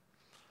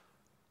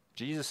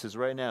 Jesus is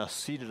right now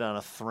seated on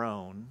a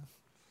throne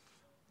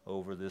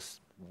over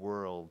this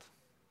world.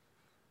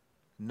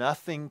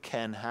 Nothing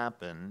can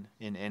happen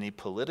in any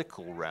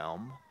political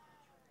realm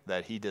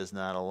that he does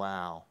not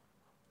allow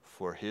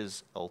for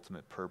his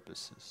ultimate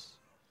purposes.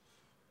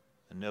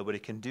 and nobody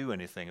can do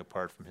anything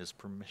apart from his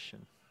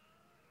permission.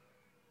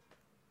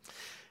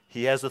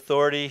 He has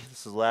authority,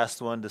 this is the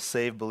last one, to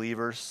save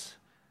believers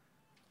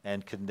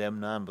and condemn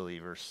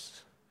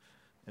non-believers.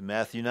 In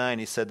Matthew 9,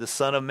 he said, the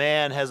Son of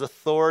Man has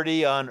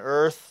authority on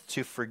earth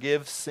to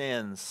forgive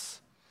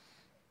sins.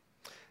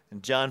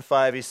 In John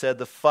 5, he said,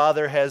 the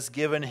Father has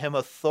given him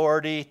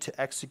authority to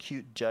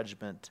execute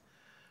judgment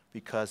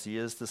because he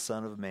is the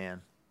Son of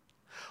Man.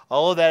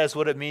 All of that is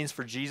what it means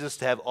for Jesus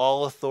to have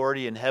all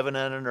authority in heaven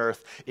and on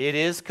earth. It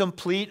is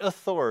complete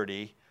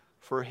authority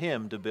for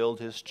him to build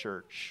his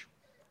church,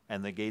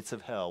 and the gates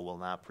of hell will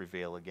not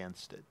prevail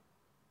against it.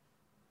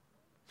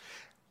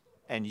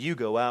 And you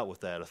go out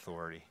with that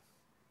authority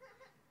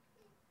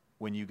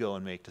when you go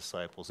and make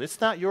disciples.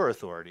 It's not your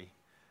authority.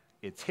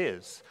 It's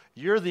his.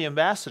 You're the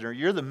ambassador.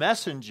 You're the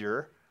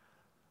messenger.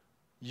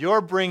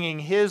 You're bringing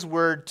his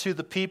word to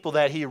the people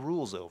that he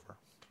rules over.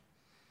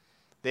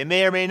 They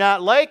may or may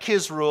not like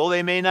his rule.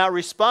 They may not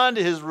respond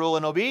to his rule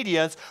in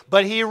obedience,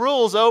 but he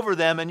rules over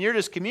them, and you're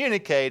just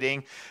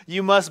communicating.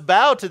 You must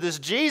bow to this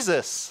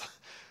Jesus.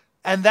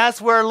 And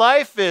that's where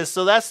life is,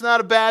 so that's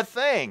not a bad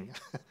thing.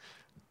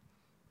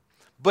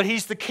 But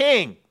he's the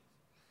king.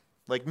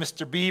 Like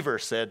Mr. Beaver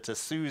said to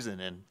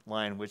Susan in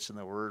Lion, Witch, and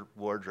the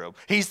Wardrobe.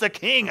 He's the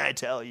king, I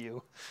tell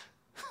you.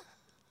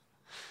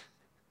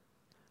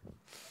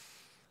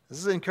 This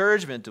is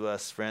encouragement to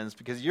us, friends,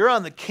 because you're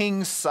on the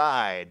king's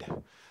side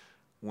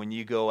when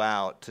you go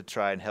out to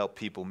try and help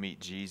people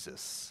meet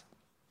Jesus.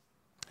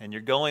 And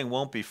your going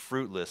won't be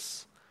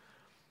fruitless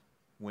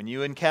when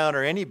you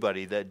encounter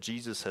anybody that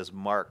Jesus has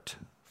marked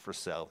for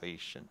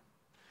salvation.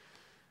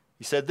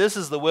 He said, this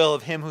is the will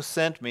of him who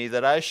sent me,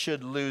 that I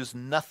should lose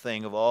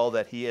nothing of all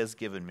that he has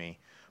given me,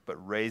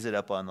 but raise it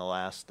up on the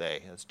last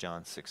day. That's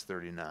John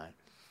 6:39.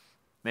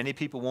 Many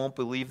people won't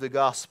believe the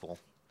gospel.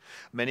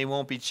 Many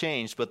won't be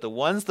changed, but the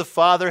ones the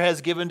Father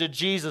has given to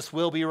Jesus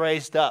will be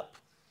raised up.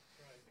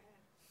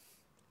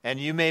 And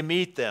you may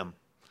meet them.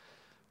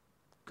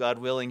 God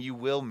willing, you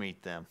will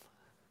meet them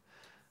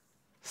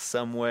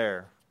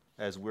somewhere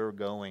as we're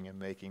going and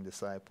making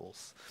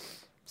disciples.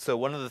 So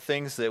one of the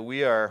things that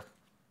we are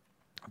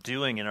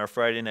doing in our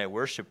Friday night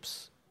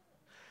worships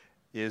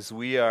is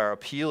we are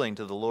appealing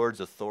to the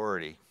Lord's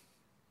authority.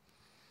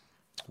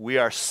 We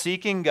are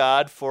seeking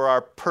God for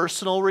our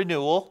personal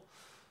renewal.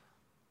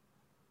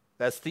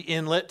 That's the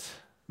inlet.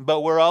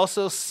 But we're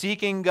also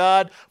seeking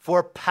God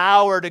for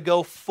power to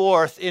go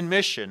forth in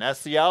mission.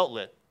 That's the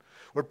outlet.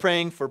 We're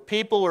praying for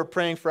people. We're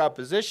praying for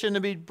opposition to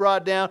be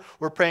brought down.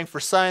 We're praying for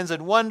signs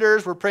and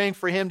wonders. We're praying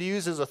for him to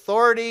use his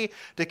authority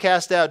to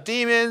cast out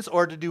demons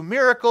or to do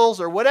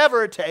miracles or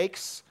whatever it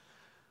takes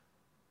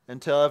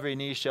until every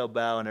knee shall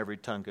bow and every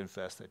tongue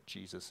confess that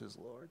Jesus is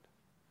Lord.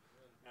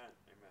 Amen.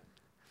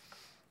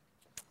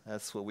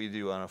 That's what we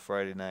do on a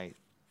Friday night.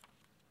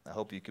 I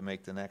hope you can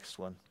make the next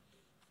one.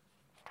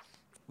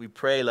 We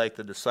pray like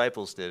the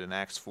disciples did in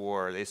Acts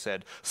 4. They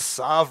said,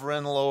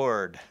 Sovereign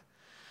Lord,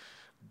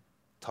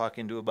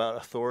 talking about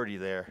authority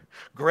there.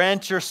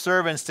 Grant your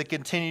servants to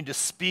continue to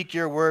speak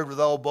your word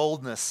with all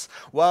boldness,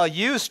 while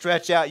you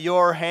stretch out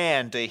your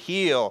hand to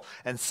heal,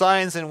 and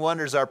signs and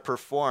wonders are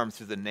performed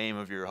through the name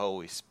of your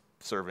holy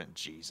servant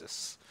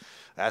Jesus.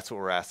 That's what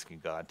we're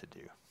asking God to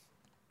do.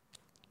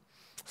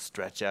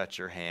 Stretch out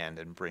your hand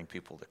and bring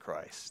people to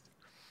Christ.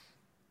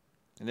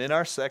 And in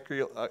our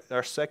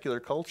secular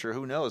culture,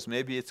 who knows,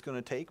 maybe it's going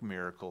to take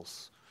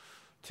miracles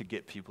to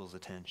get people's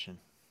attention.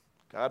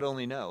 God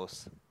only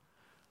knows.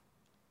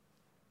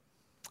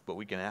 But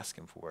we can ask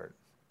him for it.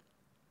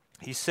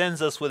 He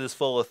sends us with his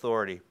full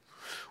authority.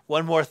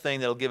 One more thing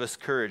that will give us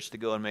courage to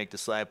go and make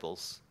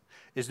disciples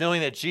is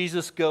knowing that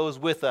Jesus goes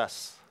with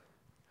us.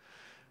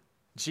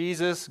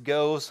 Jesus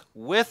goes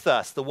with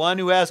us. The one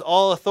who has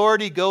all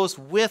authority goes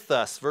with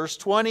us. Verse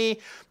 20,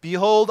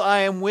 Behold, I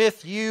am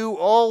with you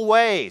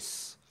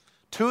always,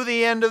 to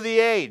the end of the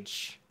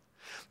age.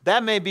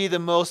 That may be the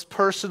most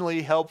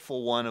personally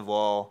helpful one of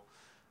all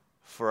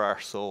for our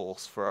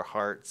souls, for our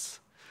hearts.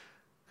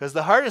 Because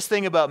the hardest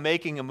thing about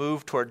making a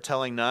move toward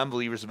telling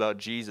non-believers about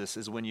Jesus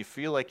is when you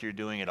feel like you're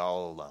doing it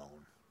all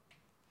alone.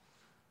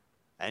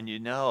 And you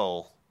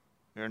know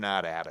you're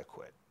not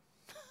adequate.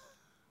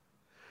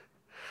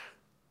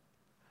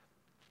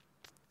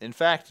 In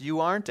fact,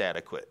 you aren't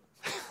adequate.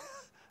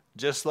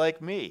 Just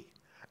like me.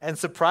 And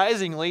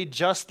surprisingly,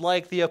 just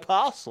like the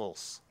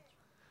apostles.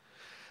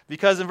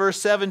 Because in verse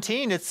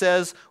 17 it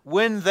says,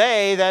 when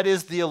they, that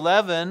is the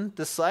 11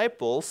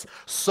 disciples,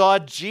 saw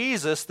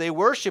Jesus, they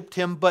worshipped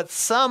him, but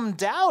some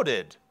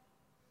doubted.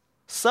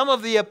 Some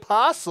of the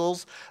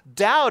apostles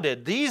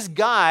doubted. These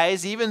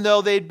guys, even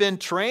though they'd been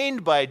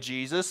trained by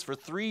Jesus for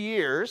 3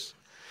 years,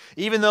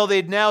 even though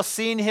they'd now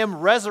seen him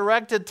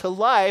resurrected to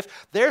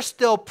life, they're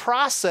still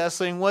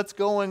processing what's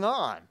going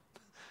on.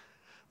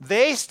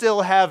 They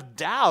still have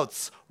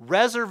doubts,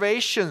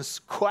 reservations,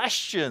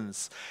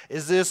 questions.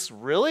 Is this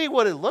really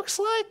what it looks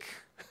like?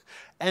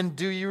 And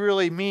do you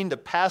really mean to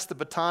pass the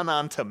baton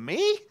on to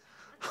me?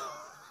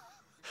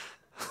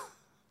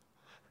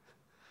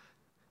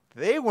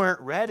 They weren't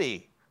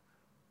ready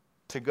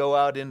to go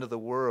out into the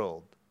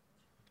world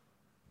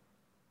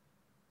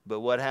But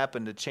what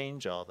happened to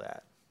change all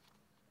that?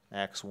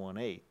 Acts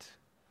 1:8.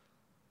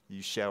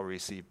 You shall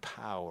receive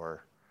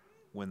power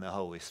when the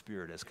Holy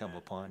Spirit has come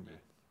upon you.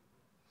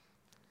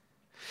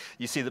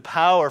 You see, the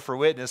power for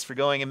witness, for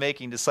going and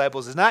making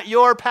disciples, is not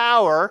your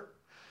power.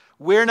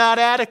 We're not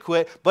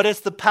adequate, but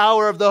it's the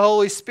power of the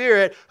Holy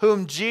Spirit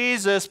whom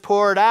Jesus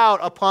poured out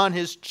upon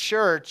his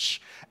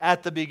church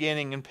at the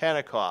beginning in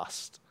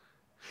Pentecost.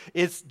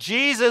 It's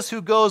Jesus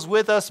who goes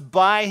with us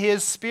by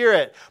his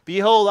Spirit.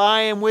 Behold,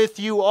 I am with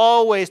you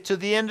always to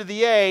the end of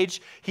the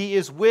age. He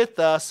is with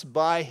us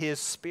by his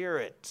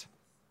Spirit.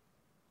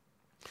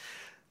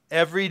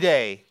 Every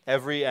day,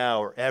 every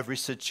hour, every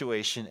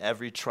situation,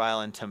 every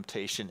trial and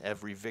temptation,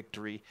 every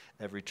victory,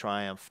 every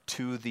triumph,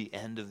 to the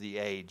end of the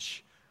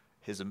age,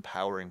 his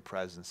empowering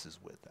presence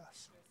is with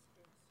us.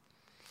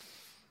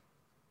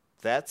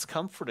 That's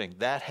comforting.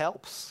 That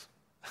helps.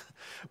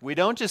 We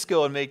don't just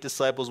go and make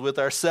disciples with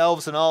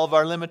ourselves and all of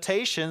our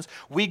limitations.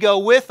 We go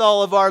with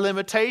all of our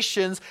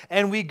limitations,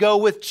 and we go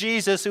with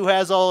Jesus, who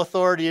has all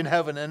authority in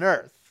heaven and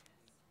earth,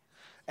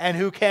 and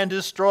who can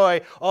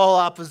destroy all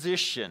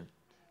opposition,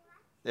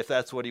 if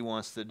that's what he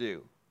wants to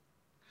do.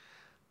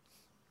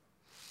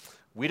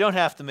 We don't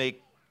have to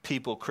make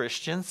people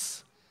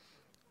Christians.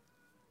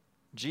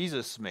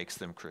 Jesus makes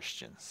them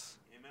Christians.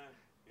 Amen.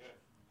 Yeah.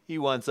 He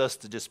wants us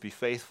to just be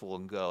faithful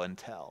and go and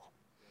tell.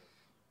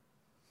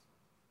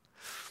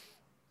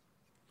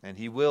 And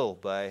he will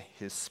by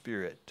his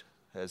Spirit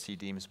as he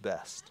deems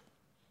best.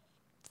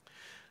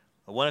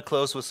 I want to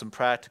close with some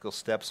practical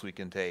steps we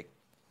can take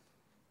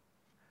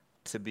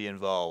to be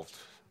involved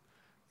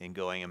in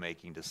going and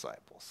making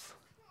disciples.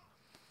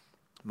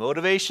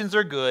 Motivations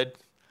are good,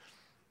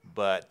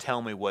 but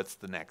tell me what's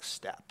the next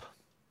step.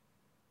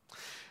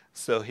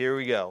 So here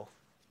we go.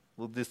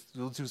 We'll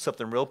do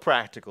something real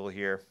practical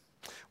here.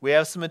 We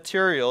have some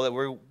material that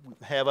we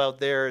have out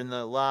there in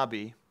the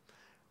lobby,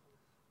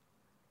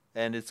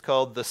 and it's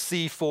called the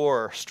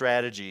C4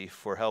 strategy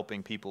for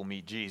helping people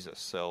meet Jesus.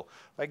 So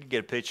if I could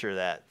get a picture of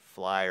that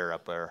flyer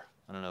up there.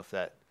 I don't know if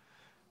that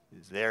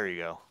is, there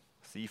you go.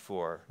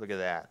 C4, look at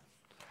that.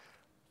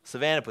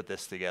 Savannah put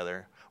this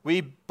together.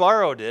 We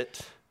borrowed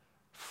it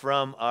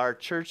from our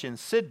church in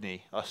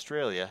Sydney,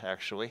 Australia,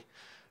 actually.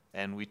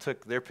 And we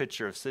took their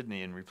picture of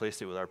Sydney and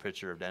replaced it with our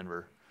picture of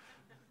Denver.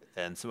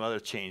 And some other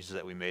changes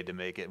that we made to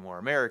make it more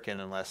American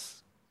and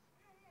less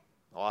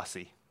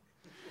Aussie.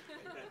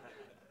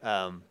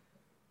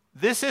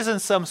 This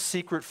isn't some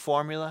secret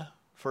formula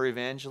for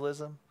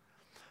evangelism.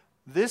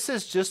 This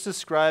is just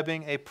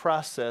describing a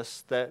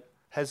process that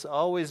has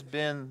always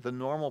been the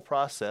normal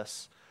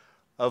process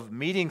of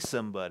meeting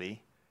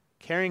somebody,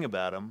 caring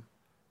about them,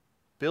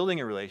 building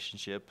a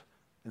relationship,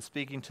 and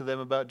speaking to them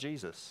about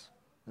Jesus.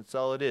 That's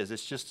all it is.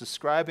 It's just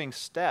describing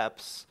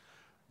steps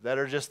that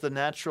are just the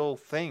natural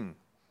thing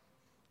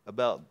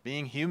about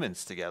being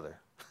humans together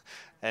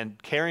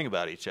and caring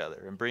about each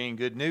other and bringing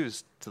good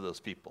news to those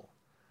people.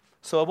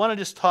 So I want to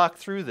just talk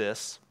through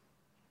this.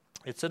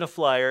 It's in a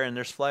flyer, and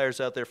there's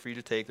flyers out there for you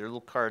to take. They're little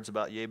cards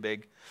about yay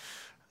big.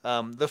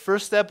 The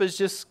first step is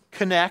just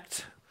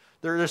connect.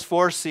 There's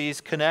 4 C's: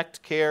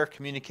 connect, care,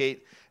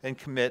 communicate, and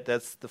commit.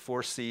 That's the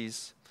 4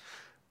 C's.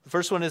 The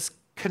first one is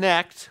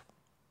connect.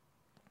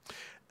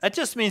 That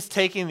just means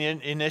taking the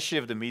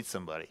initiative to meet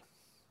somebody.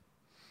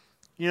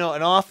 You know,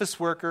 an office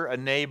worker, a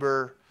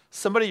neighbor,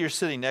 somebody you're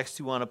sitting next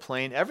to on a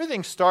plane.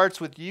 Everything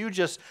starts with you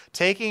just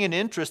taking an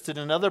interest in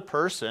another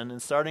person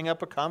and starting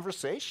up a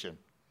conversation.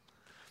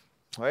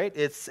 Right?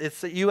 It's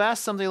you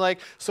ask something like,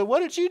 so what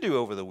did you do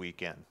over the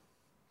weekend?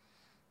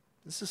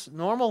 This is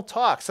normal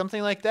talk,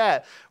 something like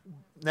that.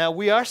 Now,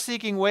 we are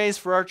seeking ways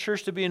for our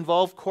church to be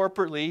involved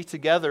corporately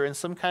together in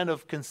some kind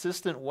of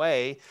consistent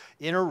way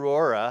in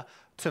Aurora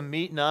to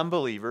meet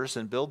non-believers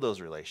and build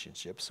those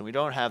relationships. And we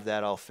don't have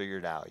that all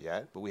figured out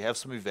yet, but we have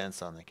some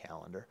events on the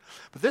calendar.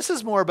 But this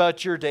is more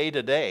about your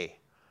day-to-day.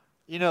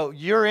 You know,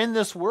 you're in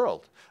this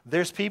world.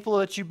 There's people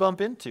that you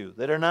bump into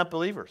that are not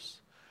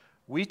believers.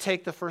 We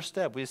take the first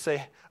step. We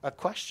say a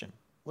question.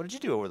 What did you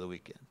do over the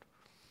weekend?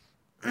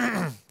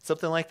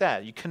 Something like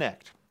that. You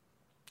connect.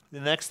 The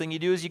next thing you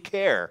do is you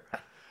care.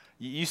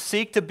 You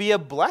seek to be a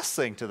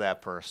blessing to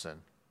that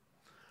person.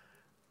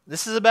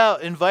 This is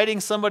about inviting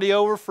somebody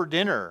over for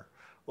dinner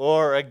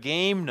or a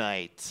game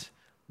night,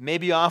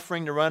 maybe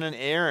offering to run an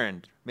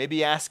errand,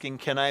 maybe asking,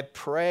 can I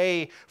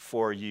pray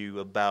for you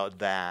about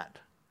that?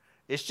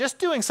 It's just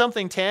doing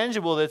something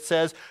tangible that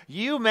says,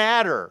 you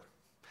matter.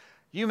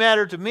 You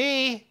matter to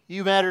me,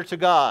 you matter to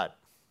God.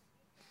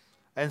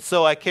 And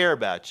so I care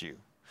about you.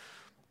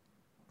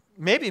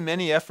 Maybe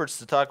many efforts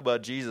to talk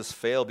about Jesus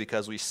fail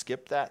because we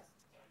skip that.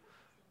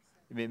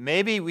 I mean,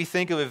 maybe we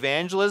think of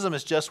evangelism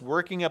as just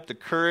working up the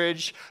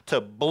courage to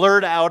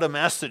blurt out a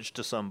message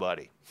to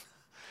somebody.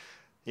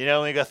 You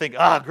know, we got to think,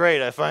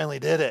 great, I finally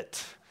did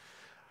it.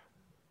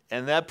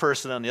 And that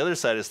person on the other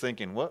side is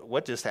thinking,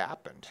 what just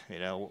happened? You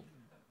know,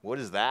 what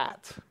is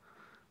that?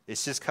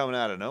 It's just coming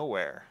out of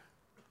nowhere.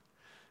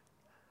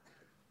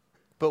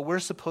 But we're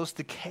supposed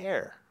to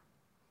care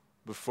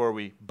before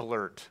we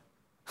blurt.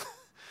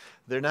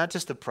 They're not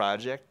just a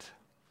project.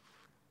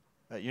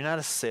 You're not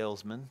a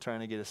salesman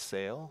trying to get a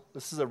sale.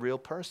 This is a real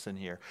person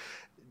here.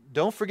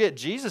 Don't forget,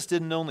 Jesus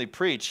didn't only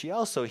preach, he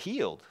also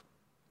healed.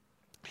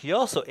 He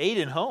also ate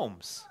in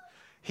homes.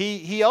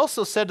 He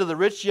also said to the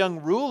rich young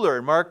ruler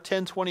in Mark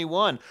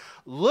 10:21,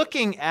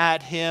 looking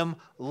at him,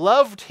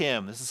 loved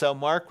him. This is how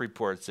Mark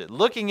reports it.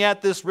 Looking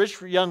at this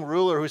rich young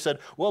ruler who said,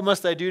 what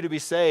must I do to be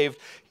saved?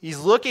 He's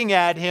looking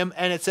at him,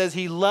 and it says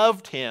he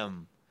loved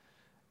him.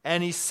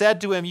 And he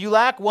said to him, you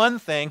lack one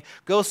thing.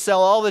 Go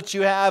sell all that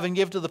you have and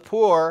give to the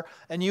poor,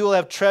 and you will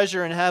have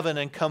treasure in heaven,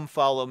 and come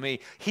follow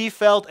me. He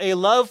felt a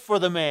love for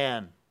the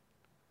man,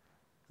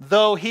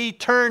 though he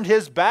turned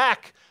his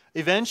back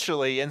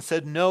eventually and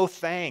said, no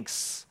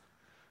thanks.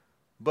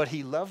 But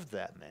he loved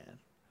that man.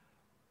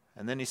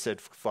 And then he said,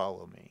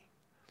 follow me.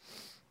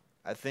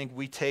 I think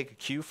we take a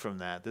cue from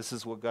that. This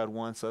is what God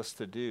wants us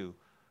to do.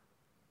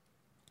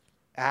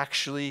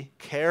 Actually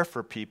care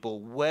for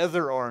people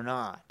whether or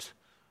not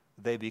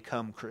they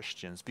become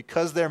Christians,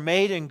 because they're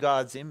made in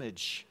God's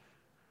image.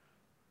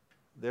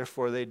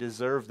 Therefore, they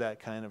deserve that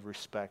kind of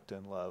respect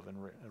and love and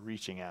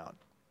reaching out.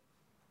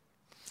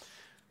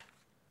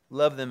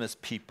 Love them as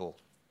people,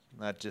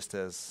 not just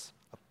as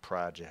a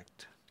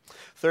project.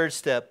 Third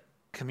step,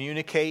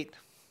 communicate.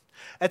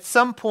 At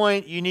some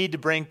point, you need to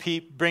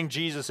bring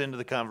Jesus into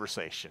the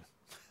conversation.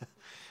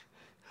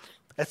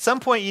 At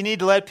some point, you need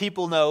to let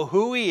people know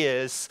who he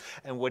is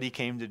and what he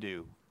came to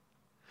do.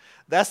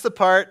 That's the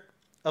part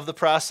of the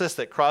process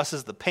that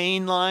crosses the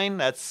pain line.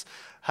 That's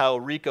how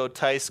Rico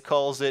Tice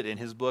calls it in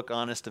his book,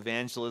 Honest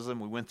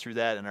Evangelism. We went through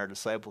that in our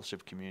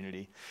discipleship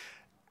community.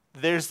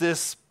 There's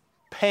this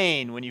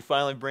pain when you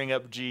finally bring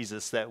up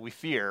Jesus that we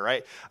fear,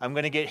 right? I'm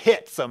going to get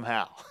hit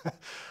somehow.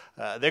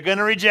 They're going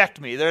to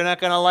reject me. They're not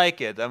going to like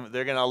it. They're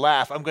going to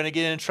laugh. I'm going to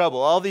get in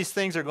trouble. All these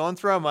things are going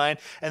through our mind,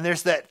 and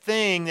there's that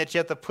thing that you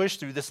have to push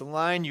through, this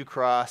line you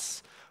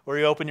cross where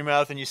you open your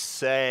mouth and you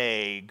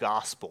say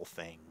gospel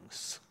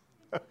things.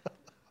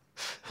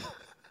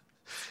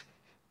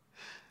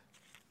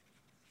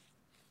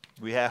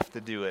 We have to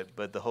do it,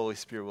 but the Holy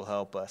Spirit will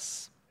help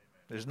us.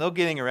 There's no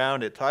getting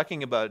around it.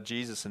 Talking about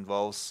Jesus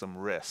involves some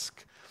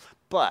risk.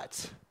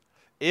 But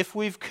if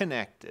we've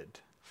connected,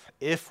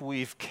 if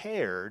we've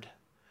cared,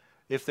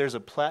 if there's a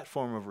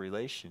platform of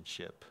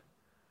relationship,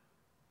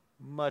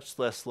 much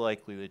less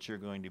likely that you're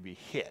going to be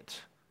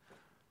hit.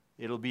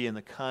 It'll be in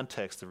the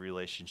context of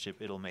relationship.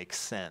 It'll make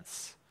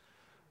sense.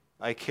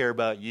 I care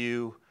about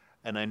you,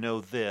 and I know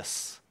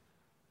this,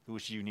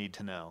 which you need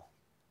to know.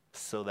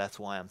 So that's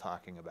why I'm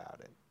talking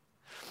about it.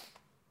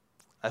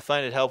 I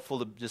find it helpful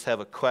to just have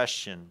a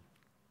question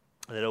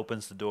that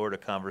opens the door to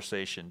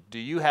conversation. Do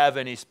you have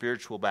any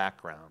spiritual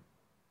background?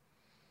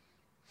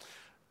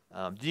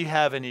 Do you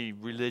have any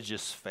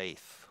religious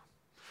faith?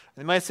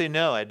 And they might say,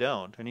 no, I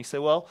don't. And you say,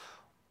 well,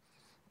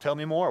 tell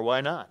me more. Why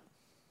not?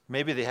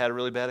 Maybe they had a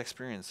really bad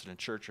experience in a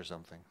church or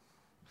something.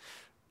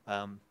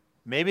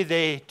 Maybe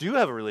they do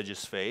have a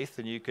religious faith,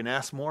 and you can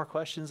ask more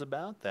questions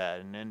about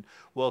that. And then,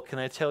 well, can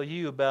I tell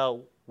you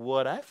about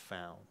what I've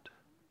found?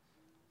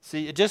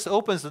 See, it just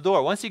opens the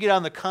door. Once you get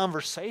on the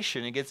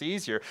conversation, it gets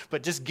easier.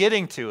 But just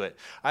getting to it,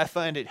 I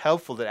find it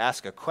helpful to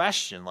ask a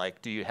question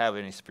like, do you have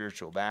any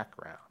spiritual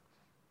background?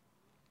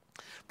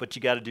 But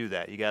you got to do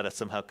that. You got to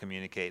somehow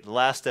communicate. The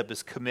last step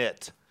is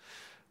commit,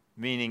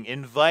 meaning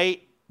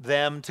invite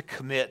them to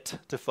commit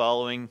to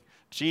following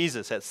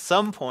Jesus. At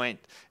some point,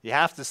 you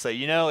have to say,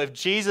 if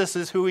Jesus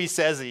is who he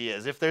says he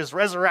is, if there's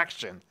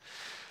resurrection,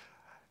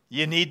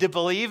 you need to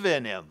believe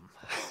in him.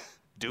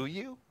 Do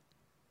you?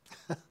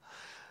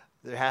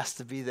 There has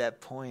to be that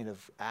point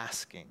of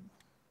asking.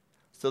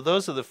 So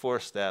those are the 4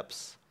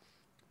 steps,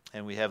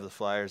 and we have the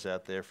flyers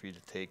out there for you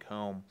to take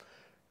home.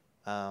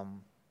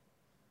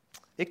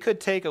 It could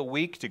take a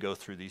week to go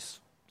through these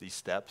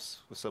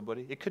steps with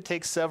somebody. It could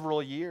take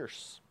several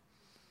years.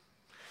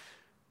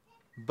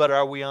 But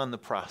are we on the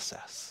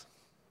process?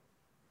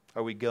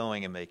 Are we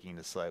going and making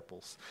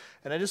disciples?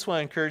 And I just want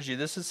to encourage you,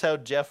 this is how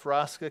Jeff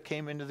Roska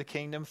came into the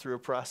kingdom, through a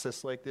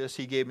process like this.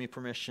 He gave me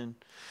permission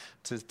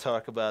to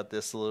talk about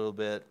this a little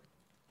bit.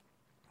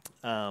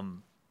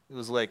 It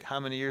was like how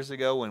many years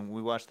ago when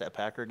we watched that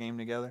Packer game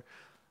together?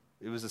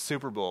 It was the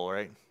Super Bowl,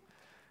 right?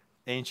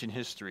 Ancient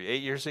history.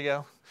 8 years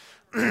ago?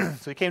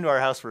 So he came to our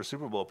house for a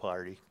Super Bowl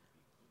party.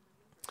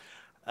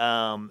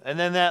 And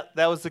then that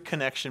was the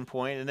connection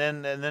point.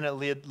 And then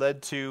it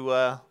led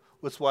to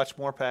let's watch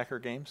more Packer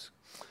games.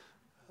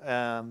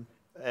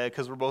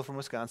 Because we're both from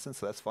Wisconsin,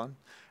 so that's fun.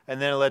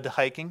 And then it led to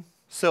hiking.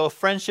 So a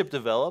friendship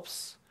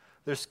develops.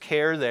 There's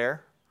care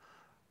there.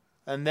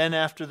 And then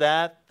after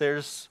that,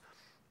 there's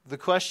the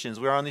questions.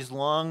 We're on these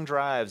long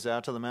drives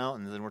out to the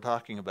mountains, and we're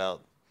talking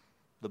about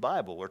the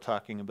Bible. We're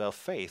talking about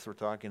faith. We're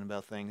talking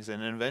about things.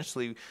 And then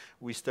eventually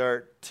we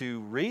start to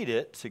read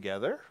it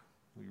together.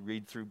 We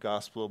read through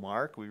Gospel of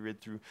Mark. We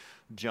read through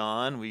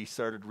John. We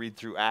started to read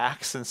through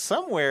Acts. And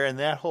somewhere in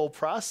that whole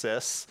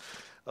process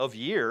of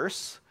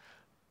years,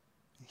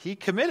 he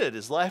committed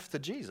his life to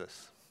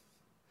Jesus.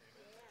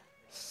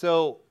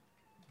 So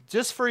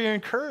just for your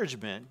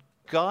encouragement,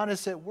 God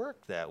is at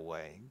work that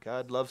way.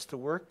 God loves to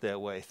work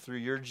that way through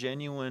your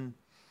genuine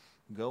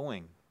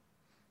going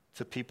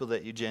to people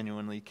that you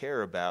genuinely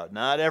care about.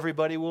 Not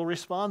everybody will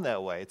respond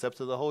that way. It's up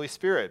to the Holy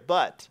Spirit.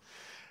 But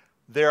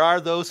there are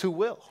those who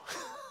will.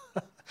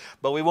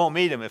 But we won't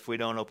meet them if we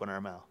don't open our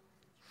mouth.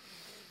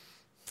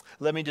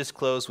 Let me just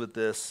close with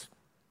this.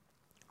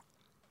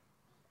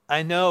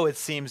 I know it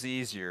seems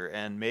easier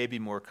and maybe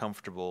more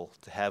comfortable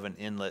to have an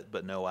inlet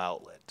but no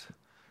outlet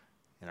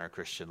in our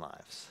Christian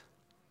lives.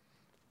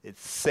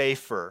 It's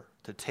safer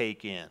to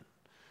take in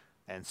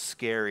and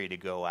scary to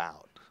go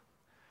out,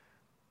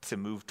 to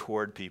move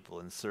toward people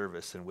in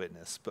service and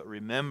witness. But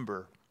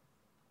remember,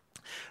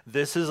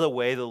 this is a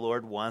way the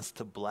Lord wants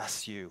to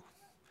bless you,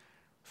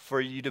 for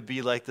you to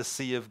be like the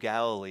Sea of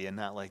Galilee and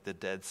not like the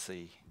Dead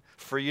Sea,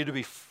 for you to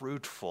be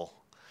fruitful,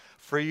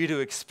 for you to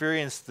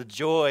experience the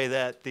joy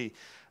that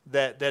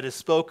is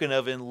spoken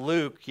of in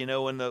Luke,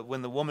 when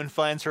the woman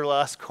finds her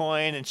lost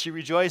coin and she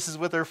rejoices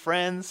with her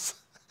friends.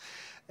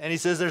 And he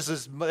says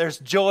there's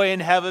joy in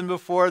heaven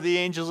before the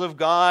angels of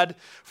God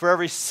for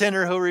every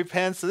sinner who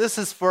repents. So this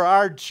is for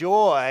our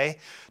joy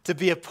to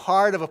be a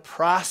part of a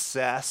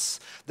process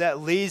that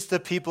leads to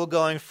people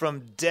going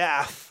from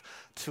death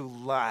to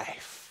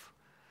life.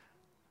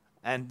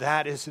 And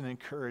that is an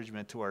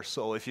encouragement to our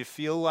soul. If you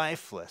feel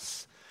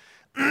lifeless,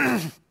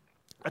 I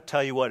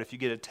tell you what, if you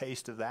get a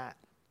taste of that,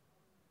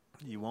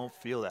 you won't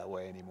feel that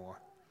way anymore.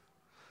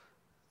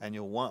 And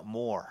you'll want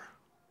more.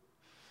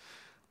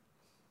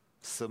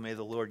 So may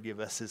the Lord give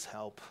us his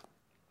help.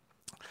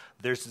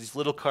 There's these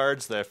little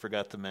cards that I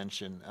forgot to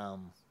mention.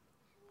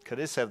 Could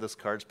I just have those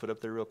cards put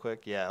up there real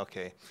quick? Yeah,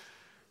 okay.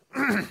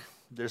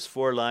 There's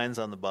 4 lines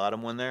on the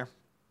bottom one there.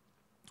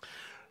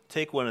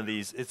 Take one of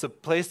these. It's a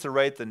place to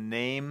write the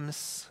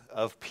names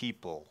of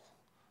people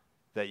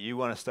that you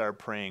want to start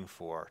praying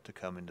for to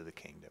come into the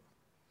kingdom.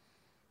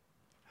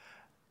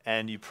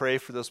 And you pray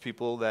for those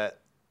people that,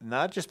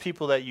 not just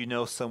people that you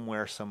know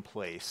somewhere,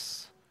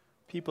 someplace,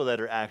 people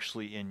that are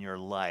actually in your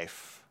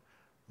life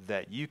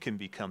that you can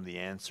become the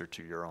answer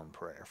to your own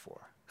prayer for.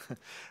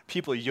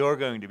 People you're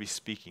going to be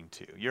speaking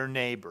to, your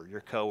neighbor,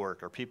 your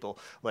coworker, people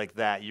like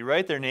that. You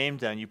write their name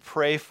down, you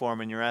pray for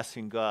them, and you're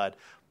asking God,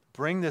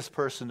 bring this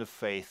person to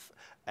faith,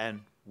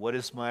 and what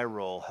is my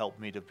role? Help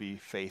me to be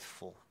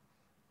faithful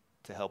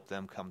to help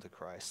them come to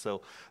Christ.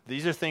 So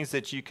these are things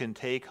that you can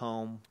take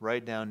home,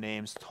 write down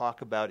names,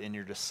 talk about in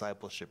your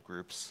discipleship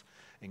groups,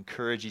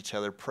 encourage each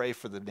other, pray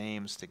for the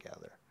names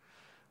together.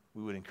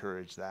 We would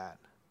encourage that.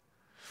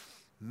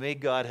 May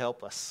God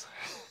help us.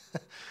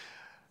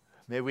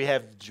 May we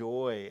have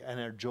joy and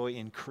our joy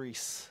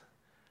increase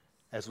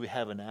as we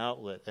have an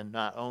outlet and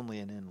not only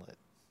an inlet.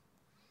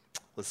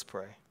 Let's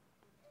pray.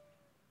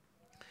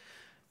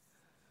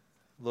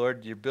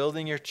 Lord, you're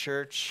building your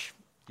church.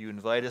 You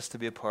invite us to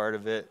be a part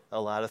of it.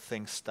 A lot of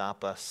things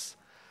stop us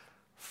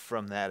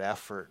from that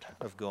effort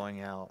of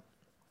going out.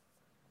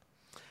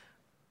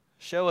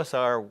 Show us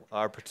our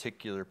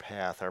particular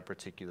path, our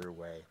particular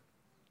way.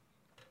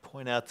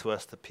 Point out to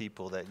us the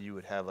people that you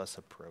would have us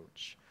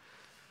approach.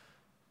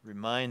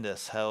 Remind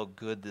us how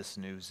good this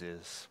news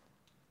is,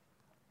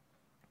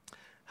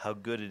 how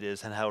good it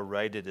is, and how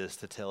right it is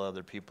to tell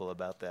other people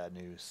about that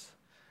news.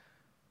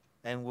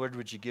 And Lord,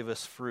 would you give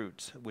us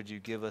fruit? Would you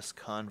give us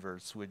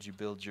converts? Would you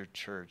build your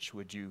church?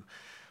 Would you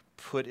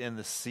put in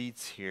the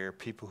seats here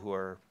people who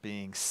are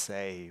being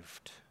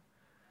saved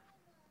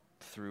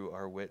through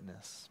our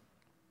witness?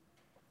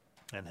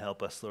 And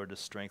help us, Lord, to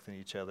strengthen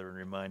each other and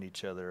remind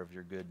each other of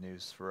your good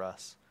news for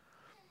us.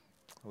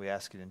 We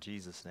ask it in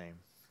Jesus' name.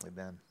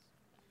 Amen.